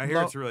good. I hear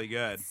Lo- it's really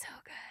good. So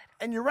good.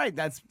 And you're right.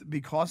 That's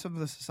because of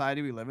the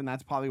society we live in.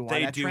 That's probably why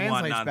They that do want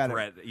translates better.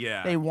 non-threat.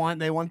 Yeah. They want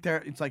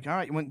their. It's like, all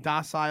right, you want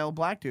docile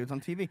black dudes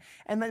on TV,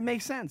 and that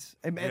makes sense.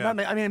 Yeah. I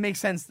mean, it makes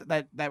sense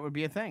that would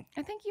be a thing.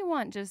 I think you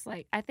want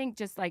I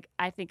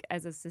think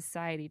as a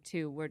society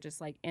too, we're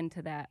just like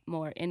into that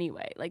more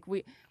anyway. Like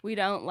we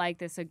don't like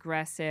this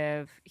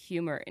aggressive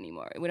humor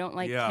anymore. We don't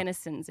like Yeah.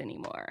 Kinnison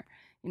anymore.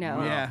 You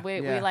know, Yeah, we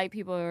yeah. like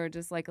people who are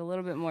just like a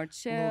little bit more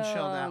chill. A little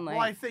chilled out. and, like,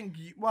 Well, I think.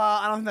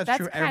 I don't think that's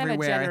true kind of a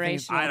everywhere. I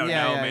think generational I don't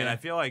Yeah, know, yeah, man.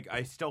 yeah.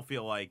 I still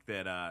feel like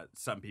that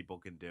some people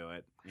can do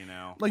it, you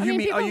know. like I you mean,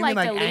 mean, people you mean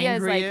like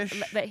Aaliyah's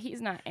angry-ish? but he's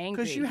not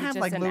angry. Because you he's have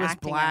just like an Lewis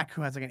acting Black, out.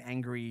 who has like an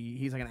angry.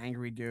 He's like an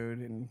angry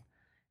dude,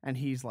 and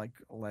he's like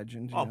a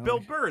legend. you Oh, know, Bill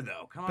like- Burr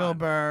though. Come Bill on.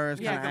 Burr is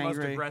He's kind like of the most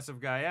angry. aggressive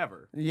guy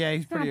ever. Yeah, he's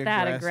He's not pretty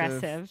that aggressive.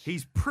 aggressive.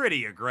 He's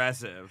pretty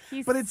aggressive.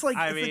 He's, But it's like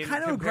I it's the mean,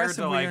 kind of compared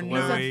aggressive to, where like, you're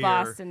he's not. Louis a or-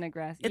 Boston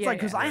aggressive. It's yeah, like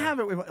because yeah. I have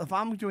it if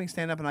I'm doing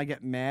stand up and I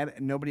get mad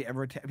and nobody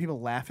ever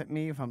people laugh at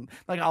me if I'm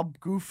like I'll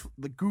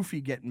the goofy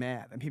get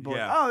mad and people are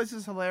Yeah. like, oh, this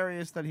is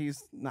hilarious that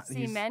he's not. See,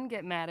 he's, men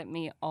get mad at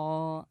me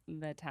all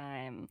the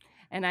time,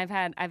 and I've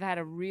had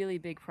a really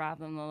big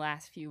problem the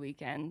last few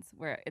weekends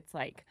where it's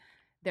like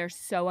they're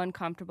so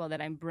uncomfortable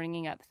that I'm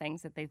bringing up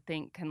things that they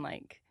think can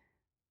like,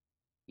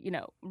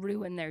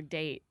 ruin their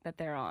date that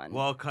they're on.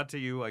 Well, cut to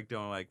you like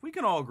doing like we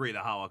can all agree the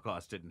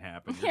Holocaust didn't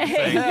happen. Yeah, You're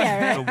saying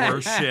yeah, the right.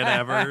 worst shit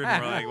ever.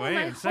 And we're like, Well, wait,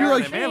 my a whole second, You're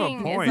they like- may have thing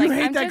a is, point. you like,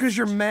 hate I'm that because just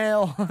you're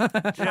male.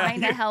 trying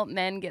to Yeah. help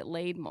men get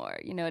laid more.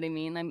 You know what I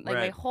mean? I'm like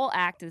my Right. whole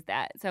act is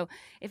that. So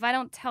if I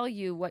don't tell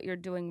you what you're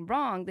doing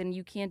wrong, then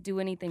you can't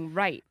do anything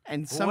right.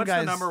 And Well, some what's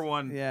guys, the number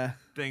one Yeah,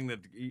 thing that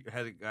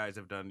guys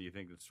have done? Do you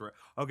think that's right?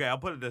 Okay, I'll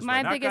put it this My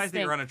way: not biggest guys that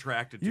you're thing-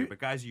 unattracted to, You- but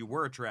guys you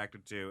were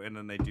attracted to, and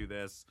then they do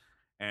this,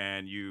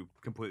 and you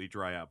completely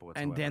dry up.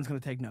 Whatsoever. and Dan's gonna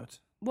take notes.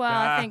 Well,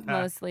 I think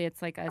mostly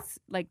it's like us,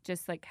 like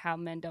just like how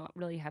men don't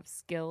really have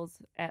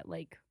skills at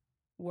like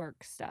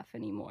work stuff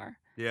anymore.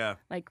 Yeah,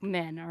 Like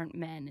men aren't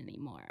men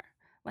anymore.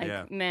 Like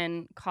Yeah.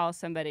 men call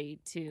somebody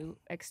to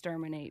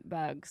exterminate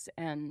bugs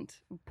and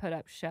put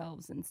up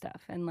shelves and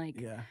stuff. And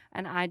like, Yeah,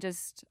 and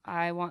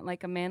I want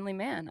like a manly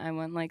man. I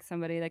want like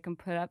somebody that can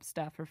put up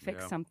stuff or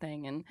fix Yeah.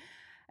 something.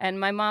 And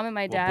my mom and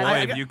my well, dad.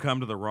 boy, have you come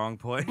to the wrong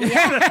place.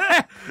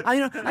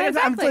 I'm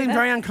exactly, feeling that-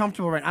 very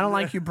uncomfortable right now. I don't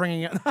like you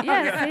bringing it.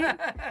 Yeah,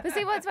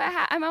 see? But see,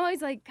 I'm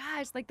always like,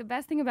 gosh, like the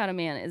best thing about a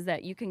man is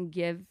that you can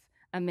give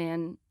a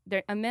man.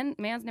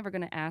 Man's never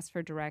going to ask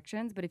for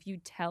directions, but if you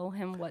tell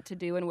him what to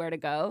do and where to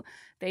go,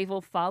 they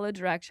will follow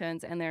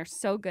directions, and they're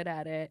so good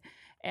at it.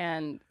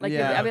 And like,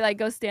 Yeah. I'll be like,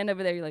 go stand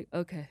over there. You're like,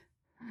 okay,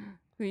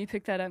 will you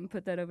pick that up and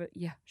put that over?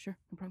 Yeah, sure,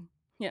 no problem.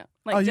 Yeah,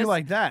 like Oh, you just-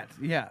 like that?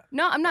 Yeah.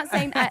 No, I'm not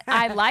saying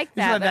I like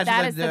You said that, but that's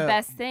what that is they the do.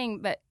 best thing.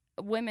 But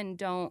women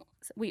don't.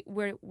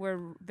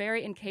 We're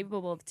very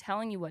incapable of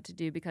telling you what to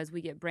do because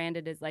we get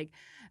branded as like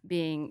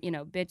being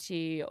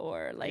bitchy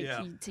or like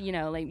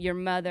Yeah. like your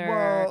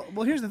mother.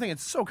 Well, here's the thing.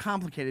 It's so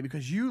complicated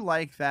because you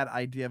like that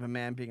idea of a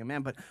man being a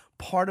man, but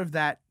part of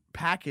that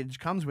package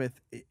comes with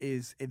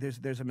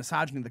there's a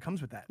misogyny that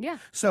comes with that. Yeah.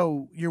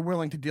 So you're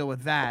willing to deal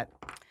with that.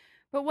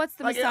 But what's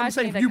the Like, misogyny I'm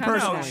saying that you comes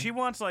personally. No, from it? she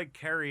wants like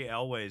Carrie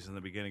Elways in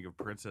the beginning of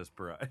Princess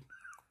Bride.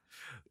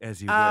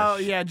 As you Oh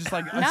wish. yeah, just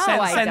like a No, I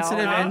don't sensitive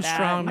and want that,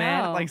 strong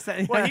man. no.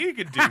 Like Well, he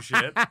could do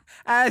shit.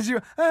 as you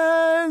wish.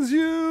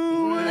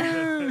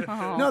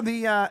 Oh. No,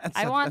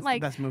 that's want, the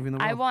like, best movie in the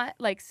world. I want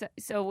like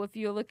so if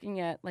you're looking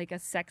at like a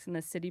Sex in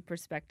the City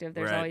perspective,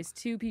 there's Right. always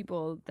two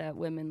people that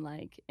women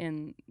like,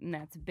 and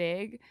that's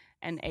Big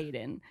and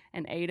Aiden.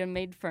 And Aiden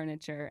made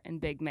furniture, and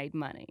Big made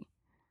money.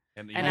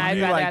 And you- I'd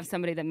you rather like- have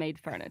somebody that made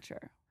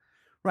furniture.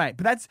 Right,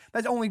 but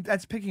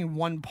that's picking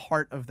one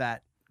part of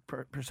that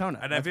persona.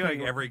 And I That's feel like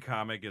picking- every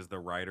comic is the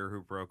writer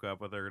who broke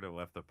up with her to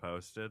left the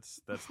Post-its.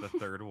 That's the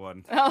third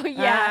one. Oh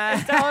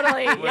yeah,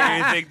 totally. Where you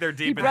Yeah. think they're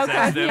deep and broke up,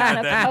 sensitive, yeah, and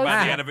the then by the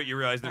Post-it. end of it, you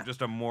realize they're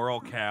just a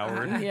moral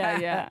coward.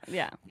 Yeah.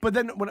 But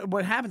then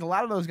what happens? A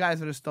lot of those guys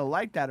that are still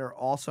like that are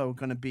also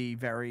going to be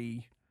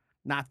very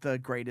not the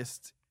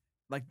greatest.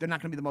 Like they're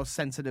not going to be the most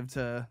sensitive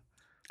to.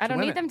 I don't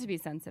women. need them to be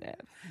sensitive.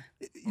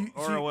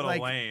 Or a little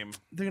lame.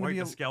 They're gonna Like be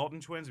the a- Skeleton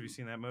Twins. Have you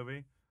seen that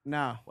movie?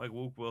 No. Like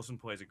Luke Wilson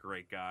plays a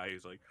great guy.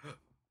 He's like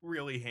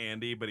really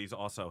handy, but he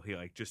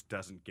like just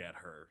doesn't get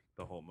her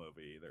the whole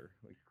movie either.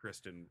 Like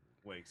Kristen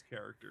Wiig's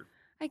character.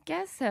 I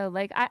guess so.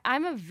 Like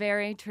I'm a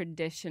very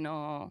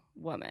traditional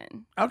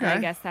woman. Okay. And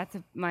I guess that's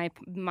my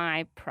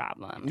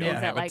problem. Don't is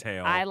have that, a like,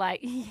 tail. I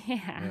like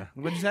Yeah.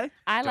 What'd you say?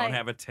 I Don't like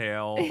have a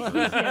tail.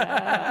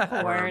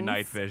 Yeah, or horns.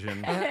 night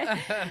vision.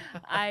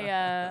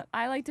 I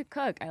like to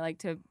cook. I like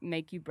to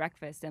make you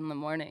breakfast in the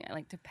morning. I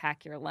like to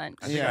pack your lunch.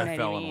 I think Yeah. You know I what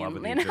fell in mean? love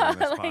with you You during know,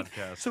 this like-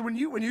 podcast. So when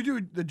you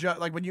do the joke,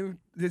 like when you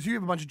have a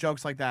bunch of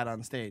jokes like that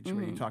on stage,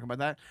 where you Mhm. talk about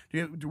that,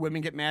 do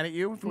women get mad at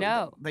you?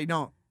 No. They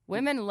don't.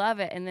 Women love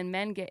it, and then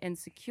men get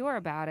insecure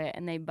about it,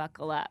 and they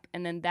buckle up,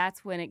 and then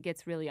that's when it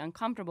gets really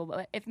uncomfortable.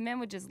 But if men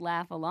would just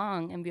laugh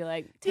along and be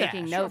like Yeah,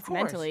 taking sure, of notes course.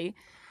 mentally,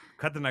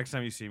 Cut the next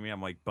time you see me, I'm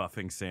like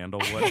buffing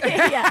sandalwood.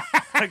 yeah.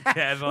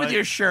 Casually. With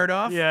your shirt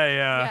off. Yeah.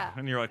 Yeah.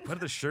 And you're like, put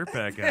the shirt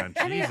back on.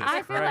 I mean, Jesus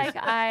I feel Christ.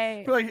 like I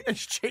I feel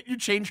like you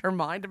change her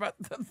mind about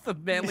the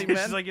manly men.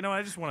 She's like, you know,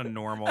 I just want a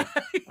normal.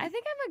 think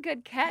I'm a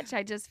good catch.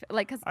 I just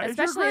like because You're a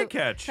especially great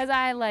catch. because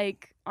I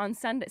like on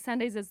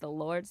Sundays is the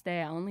Lord's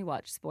Day. I only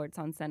watch sports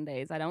on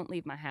Sundays. I don't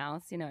leave my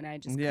house, you know, and I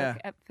just Yeah.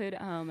 cook food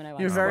at home and I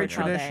watch You're very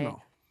sports all day.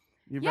 traditional.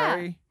 You're Yeah.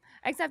 very.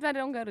 Except I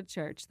don't go to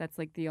church. That's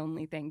like the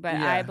only thing. But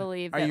Yeah. I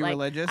believe Are that you like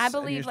religious? I and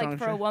you're believe strong like in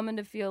for a church? woman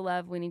to feel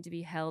love, we need to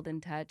be held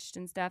and touched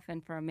and stuff.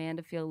 And for a man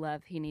to feel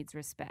love, he needs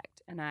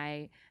respect. And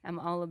I am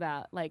all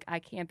about like I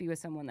can't be with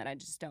someone that I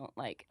just don't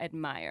like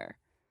admire.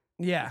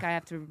 Yeah. Like I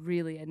have to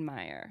really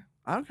admire.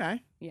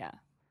 Okay. Yeah.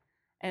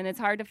 And it's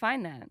hard to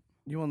find that.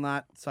 You will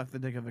not suck the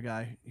dick of a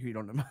guy who you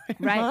don't admire.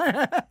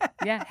 Right.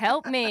 Yeah,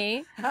 help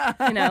me.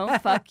 You know,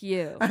 fuck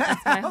you.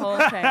 That's my whole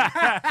thing.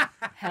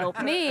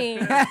 Help me.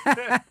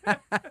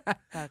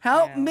 Fuck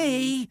Help you.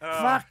 me.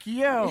 Fuck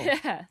you.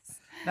 Yes.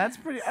 That's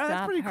pretty. That's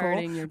Stop pretty cool.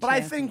 hurting your But I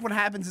chances. think what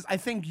happens is I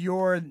think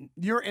you're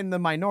in the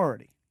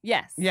minority.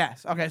 Yes.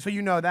 Yes. Okay. So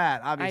you know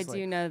that I obviously.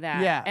 do know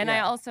that. Yeah, And I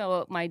yeah.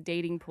 also, my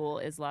dating pool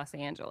is Los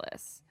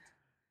Angeles,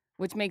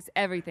 which makes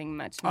everything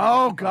much more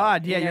Oh difficult,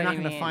 God. you Yeah. know You're what not I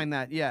going to mean? find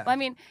that. Yeah. I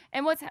mean,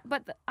 and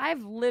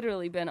I've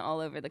literally been all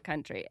over the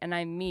country and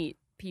I meet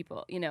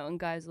people, you know, and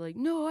guys are like,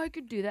 no, I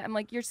could do that. I'm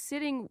like, you're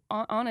sitting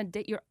on a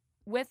date, you're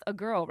with a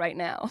girl right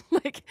now.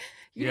 Like,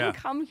 you Yeah. didn't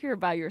come here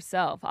by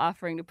yourself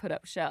offering to put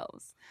up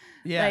shelves.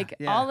 yeah. Like,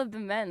 yeah. all of the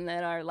men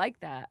that are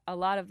like that, a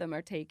lot of them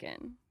are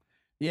taken.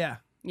 Yeah.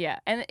 Yeah.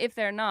 And if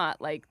they're not,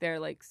 like, they're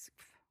like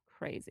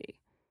crazy.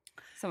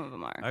 Some of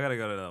them are. I gotta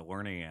go to the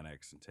learning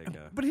annex and take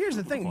a. But here's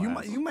the thing: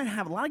 class. you might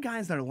have a lot of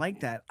guys that are like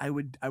that. I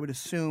would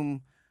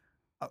assume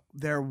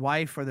their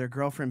wife or their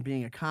girlfriend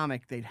being a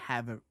comic, they'd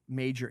have a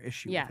major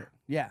issue Yeah. with it.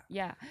 Yeah.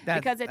 Yeah, That's-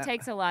 because it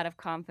takes a lot of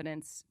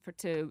confidence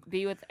to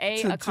be with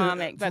a To-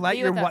 comic, to but let be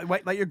your with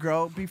a, let your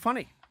girl be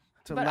funny.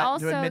 To but let,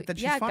 also to admit that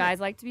she's yeah, funny. guys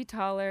like to be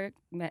taller,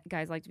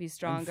 guys like to be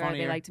stronger, they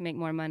funnier. like to make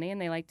more money, and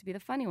they like to be the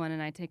funny one.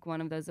 And I take one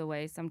of those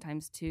away,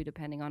 sometimes two,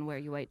 depending on where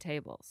you wait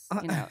tables.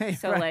 You know,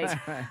 so Right,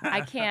 like right.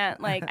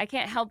 I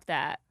can't help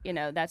that. You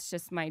know, that's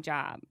just my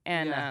job.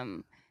 And Yeah.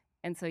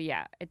 and so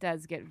yeah, it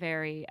does get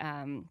very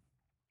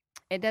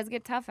it does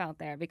get tough out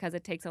there because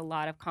it takes a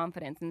lot of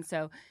confidence. And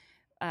so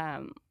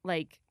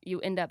like you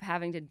end up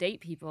having to date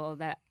people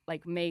that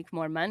like make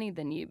more money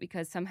than you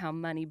because somehow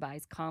money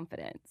buys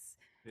confidence.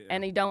 Yeah.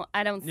 And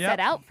I don't Yep. set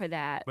out for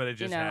that. But it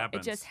just you know,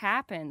 happens. It just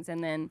happens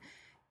and then,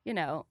 you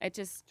know,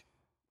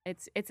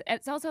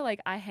 it's also like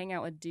I hang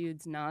out with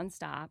dudes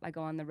nonstop. I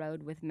go on the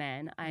road with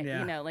men. Yeah.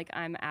 You know, like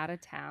I'm out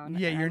of town.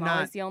 Yeah, and you're I'm not-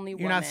 always the only You're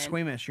woman. not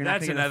squeamish. You're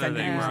That's not another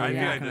offended thing where I easily.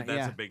 feel You're like not gonna-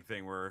 that's yeah. a big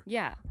thing where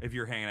Yeah. if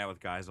you're hanging out with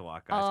guys a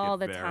lot, guys All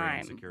get the very time.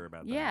 insecure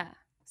about that. Yeah.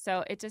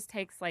 So it just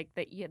takes like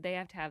that. They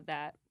have to have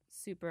that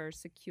super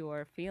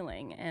secure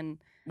feeling, and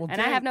Well, I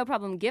Dan- have no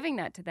problem giving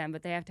that to them,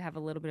 but they have to have a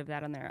little bit of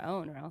that on their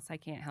own, or else I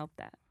can't help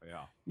that.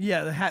 Yeah.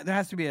 Yeah, there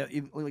has to be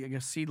like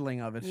a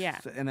seedling of it. Yeah.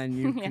 And then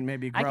you Yeah. can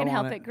maybe grow I can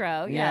help on it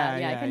grow. Yeah,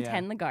 I can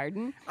tend the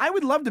garden. I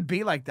would love to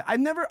be like that.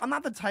 I'm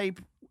not the type.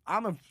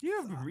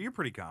 You're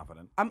pretty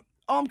confident.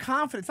 I'm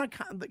confident. It's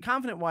not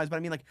confident wise, but I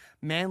mean like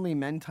manly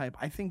men type.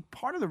 I think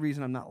part of the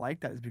reason I'm not like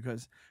that is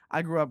because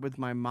I grew up with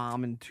my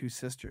mom and two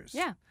sisters.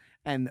 Yeah.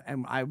 And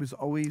I was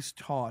always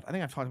taught. I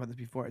think I've talked about this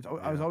before.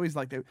 I was Yeah. always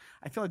like,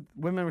 I feel like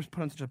women were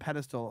put on such a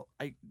pedestal.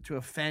 To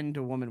offend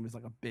a woman was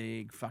like a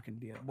big fucking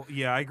deal. Well,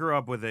 yeah, I grew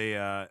up with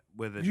a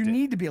You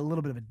need to be a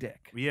little bit of a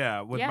dick. yeah,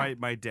 with Yeah.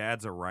 my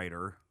dad's a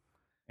writer,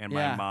 and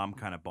Yeah. my mom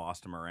kind of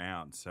bossed him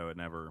around, so it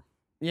never.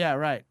 Yeah.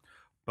 Right.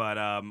 But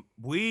I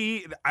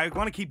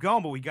want to keep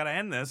going, but we got to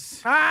end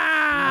this.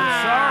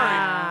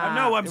 Ah! I'm sorry.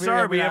 No, I'm We-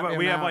 sorry. we- We have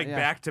yeah, like yeah.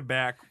 back to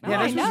back. Oh, Yeah,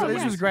 I this know, was yes.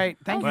 this was great.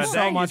 Thank But you so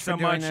thank much you so for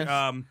doing much.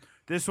 this.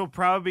 This will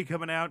probably be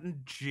coming out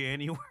in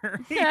January.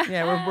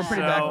 Yeah, we're pretty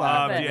so,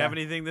 backlogged. do you Yeah. have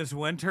anything this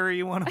winter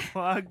you want to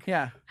plug?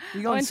 Yeah.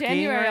 You Oh, going in skiing or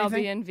January I'll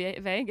be anything?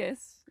 in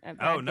Vegas. At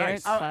Oh, Brad nice.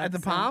 Garrett's Oh, club, at the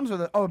so- Palms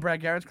or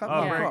Brad Garrett's club?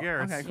 Oh, Yeah, Brad cool.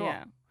 Garrett's. Okay, cool.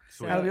 Yeah.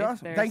 Sweet. That'll be if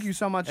awesome. Thank there's- you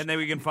so much. And then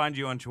we can find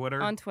you on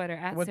Twitter. On Twitter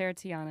at What- Sarah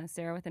Tiana,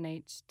 Sarah with an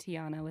H,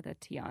 Tiana with a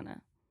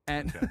Tiana,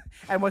 And Okay.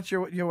 and what's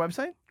your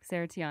website?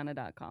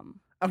 sarahtiana.com.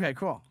 Okay,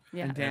 cool.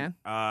 Yeah. And Dan?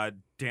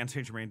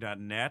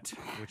 DanSaintGermain.net,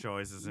 which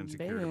always is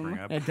insecure to bring Boom.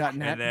 up. At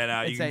 .net. And then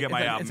you It's can a- get my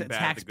it's a- album it's a Bad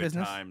tax at the Good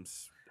business?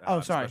 Times. Oh,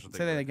 on sorry. Special Say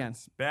Thing that again.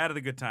 Records. Bad at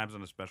the Good Times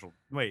on a special.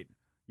 Wait,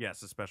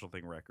 Yes, a Special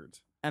Thing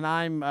Records. And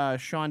I'm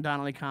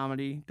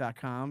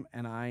SeanDonnellyComedy.com,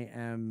 and I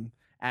am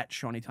at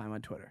SeanyTime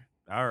on Twitter.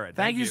 All right.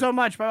 Thank you so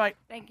much. Bye-bye.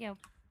 Thank you.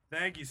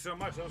 Thank you so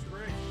much. That was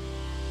great.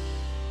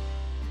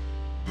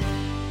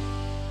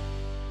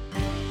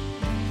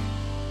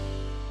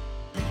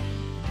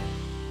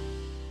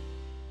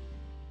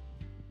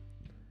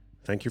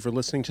 Thank you for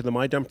listening to the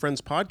My Dumb Friends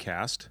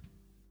podcast.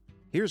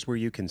 Here's where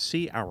you can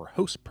see our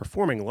hosts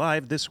performing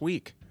live this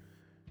week.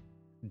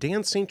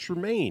 Dan St.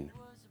 Germain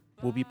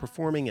will be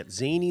performing at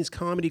Zany's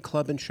Comedy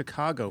Club in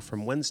Chicago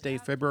from Wednesday,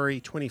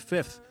 February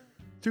 25th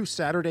through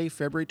Saturday,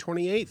 February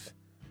 28th.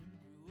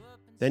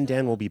 Then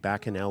Dan will be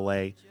back in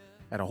LA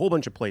at a whole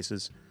bunch of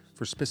places.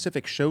 For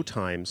specific show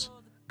times,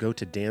 go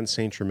to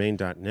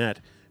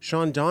danstgermain.net.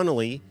 Sean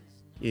Donnelly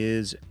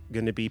is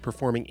going to be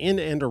performing in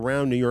and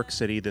around New York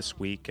City this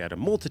week at a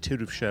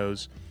multitude of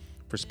shows.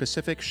 For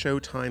specific show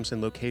times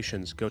and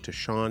locations, go to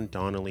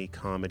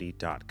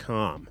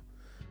SeanDonnellyComedy.com.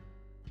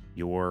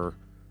 Your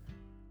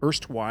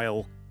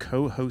erstwhile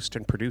co-host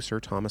and producer,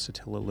 Thomas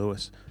Attila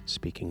Lewis,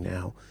 speaking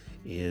now,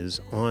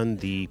 is on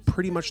the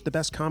Pretty Much the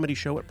Best Comedy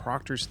Show at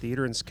Proctor's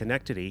Theater in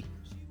Schenectady,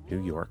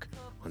 New York,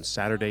 on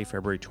Saturday,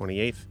 February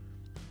 28th,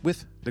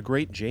 with the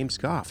great James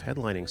Goff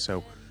headlining.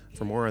 So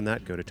for more on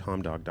that, go to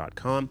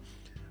TomDog.com.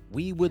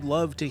 We would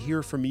love to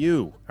hear from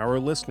you, our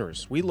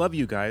listeners. We love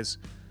you guys.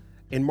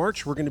 In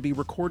March, we're going to be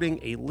recording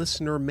a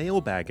listener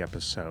mailbag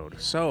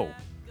episode. So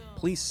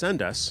please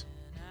send us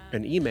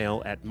an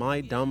email at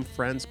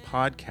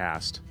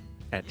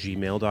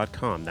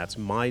mydumbfriendspodcast@gmail.com. That's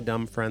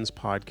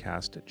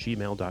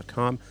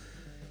mydumbfriendspodcast@gmail.com.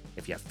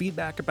 If you have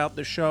feedback about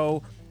the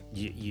show,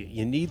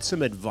 you need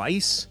some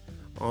advice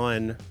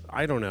on,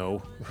 I don't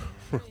know,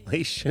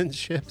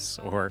 relationships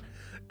or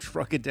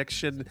drug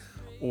addiction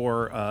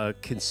or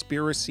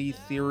conspiracy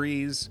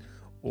theories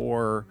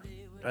or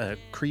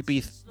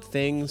creepy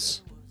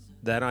things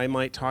that I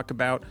might talk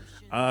about,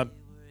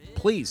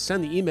 please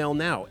send the email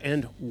now.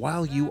 And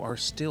while you are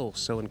still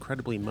so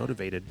incredibly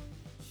motivated,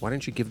 why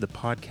don't you give the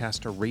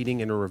podcast a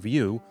rating and a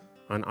review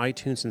on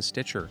iTunes and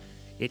Stitcher?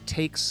 It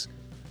takes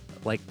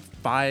like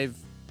 5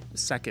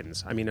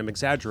 seconds. I mean, I'm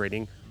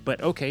exaggerating,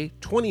 but okay,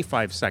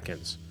 25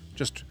 seconds.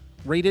 Just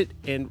rate it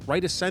and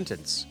write a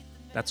sentence.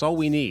 That's all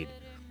we need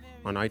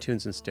on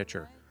iTunes and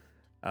Stitcher.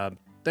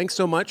 Thanks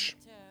so much.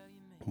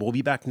 We'll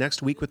be back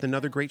next week with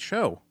another great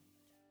show.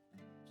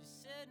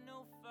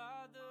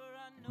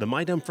 The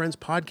My Dumb Friends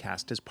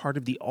podcast is part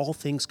of the All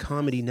Things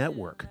Comedy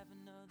Network.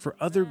 For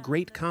other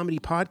great comedy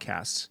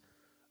podcasts,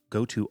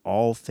 go to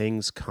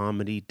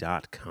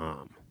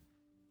allthingscomedy.com.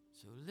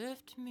 So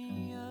lift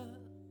me up.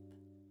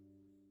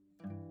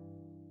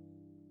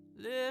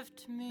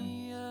 Lift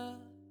me up.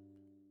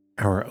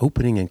 Our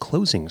opening and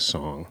closing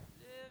song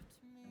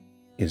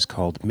is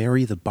called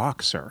Mary the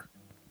Boxer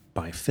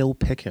by Phil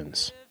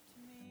Pickens.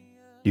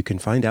 You can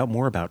find out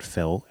more about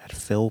Phil at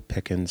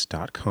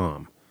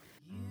philpickens.com.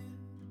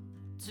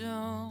 Don't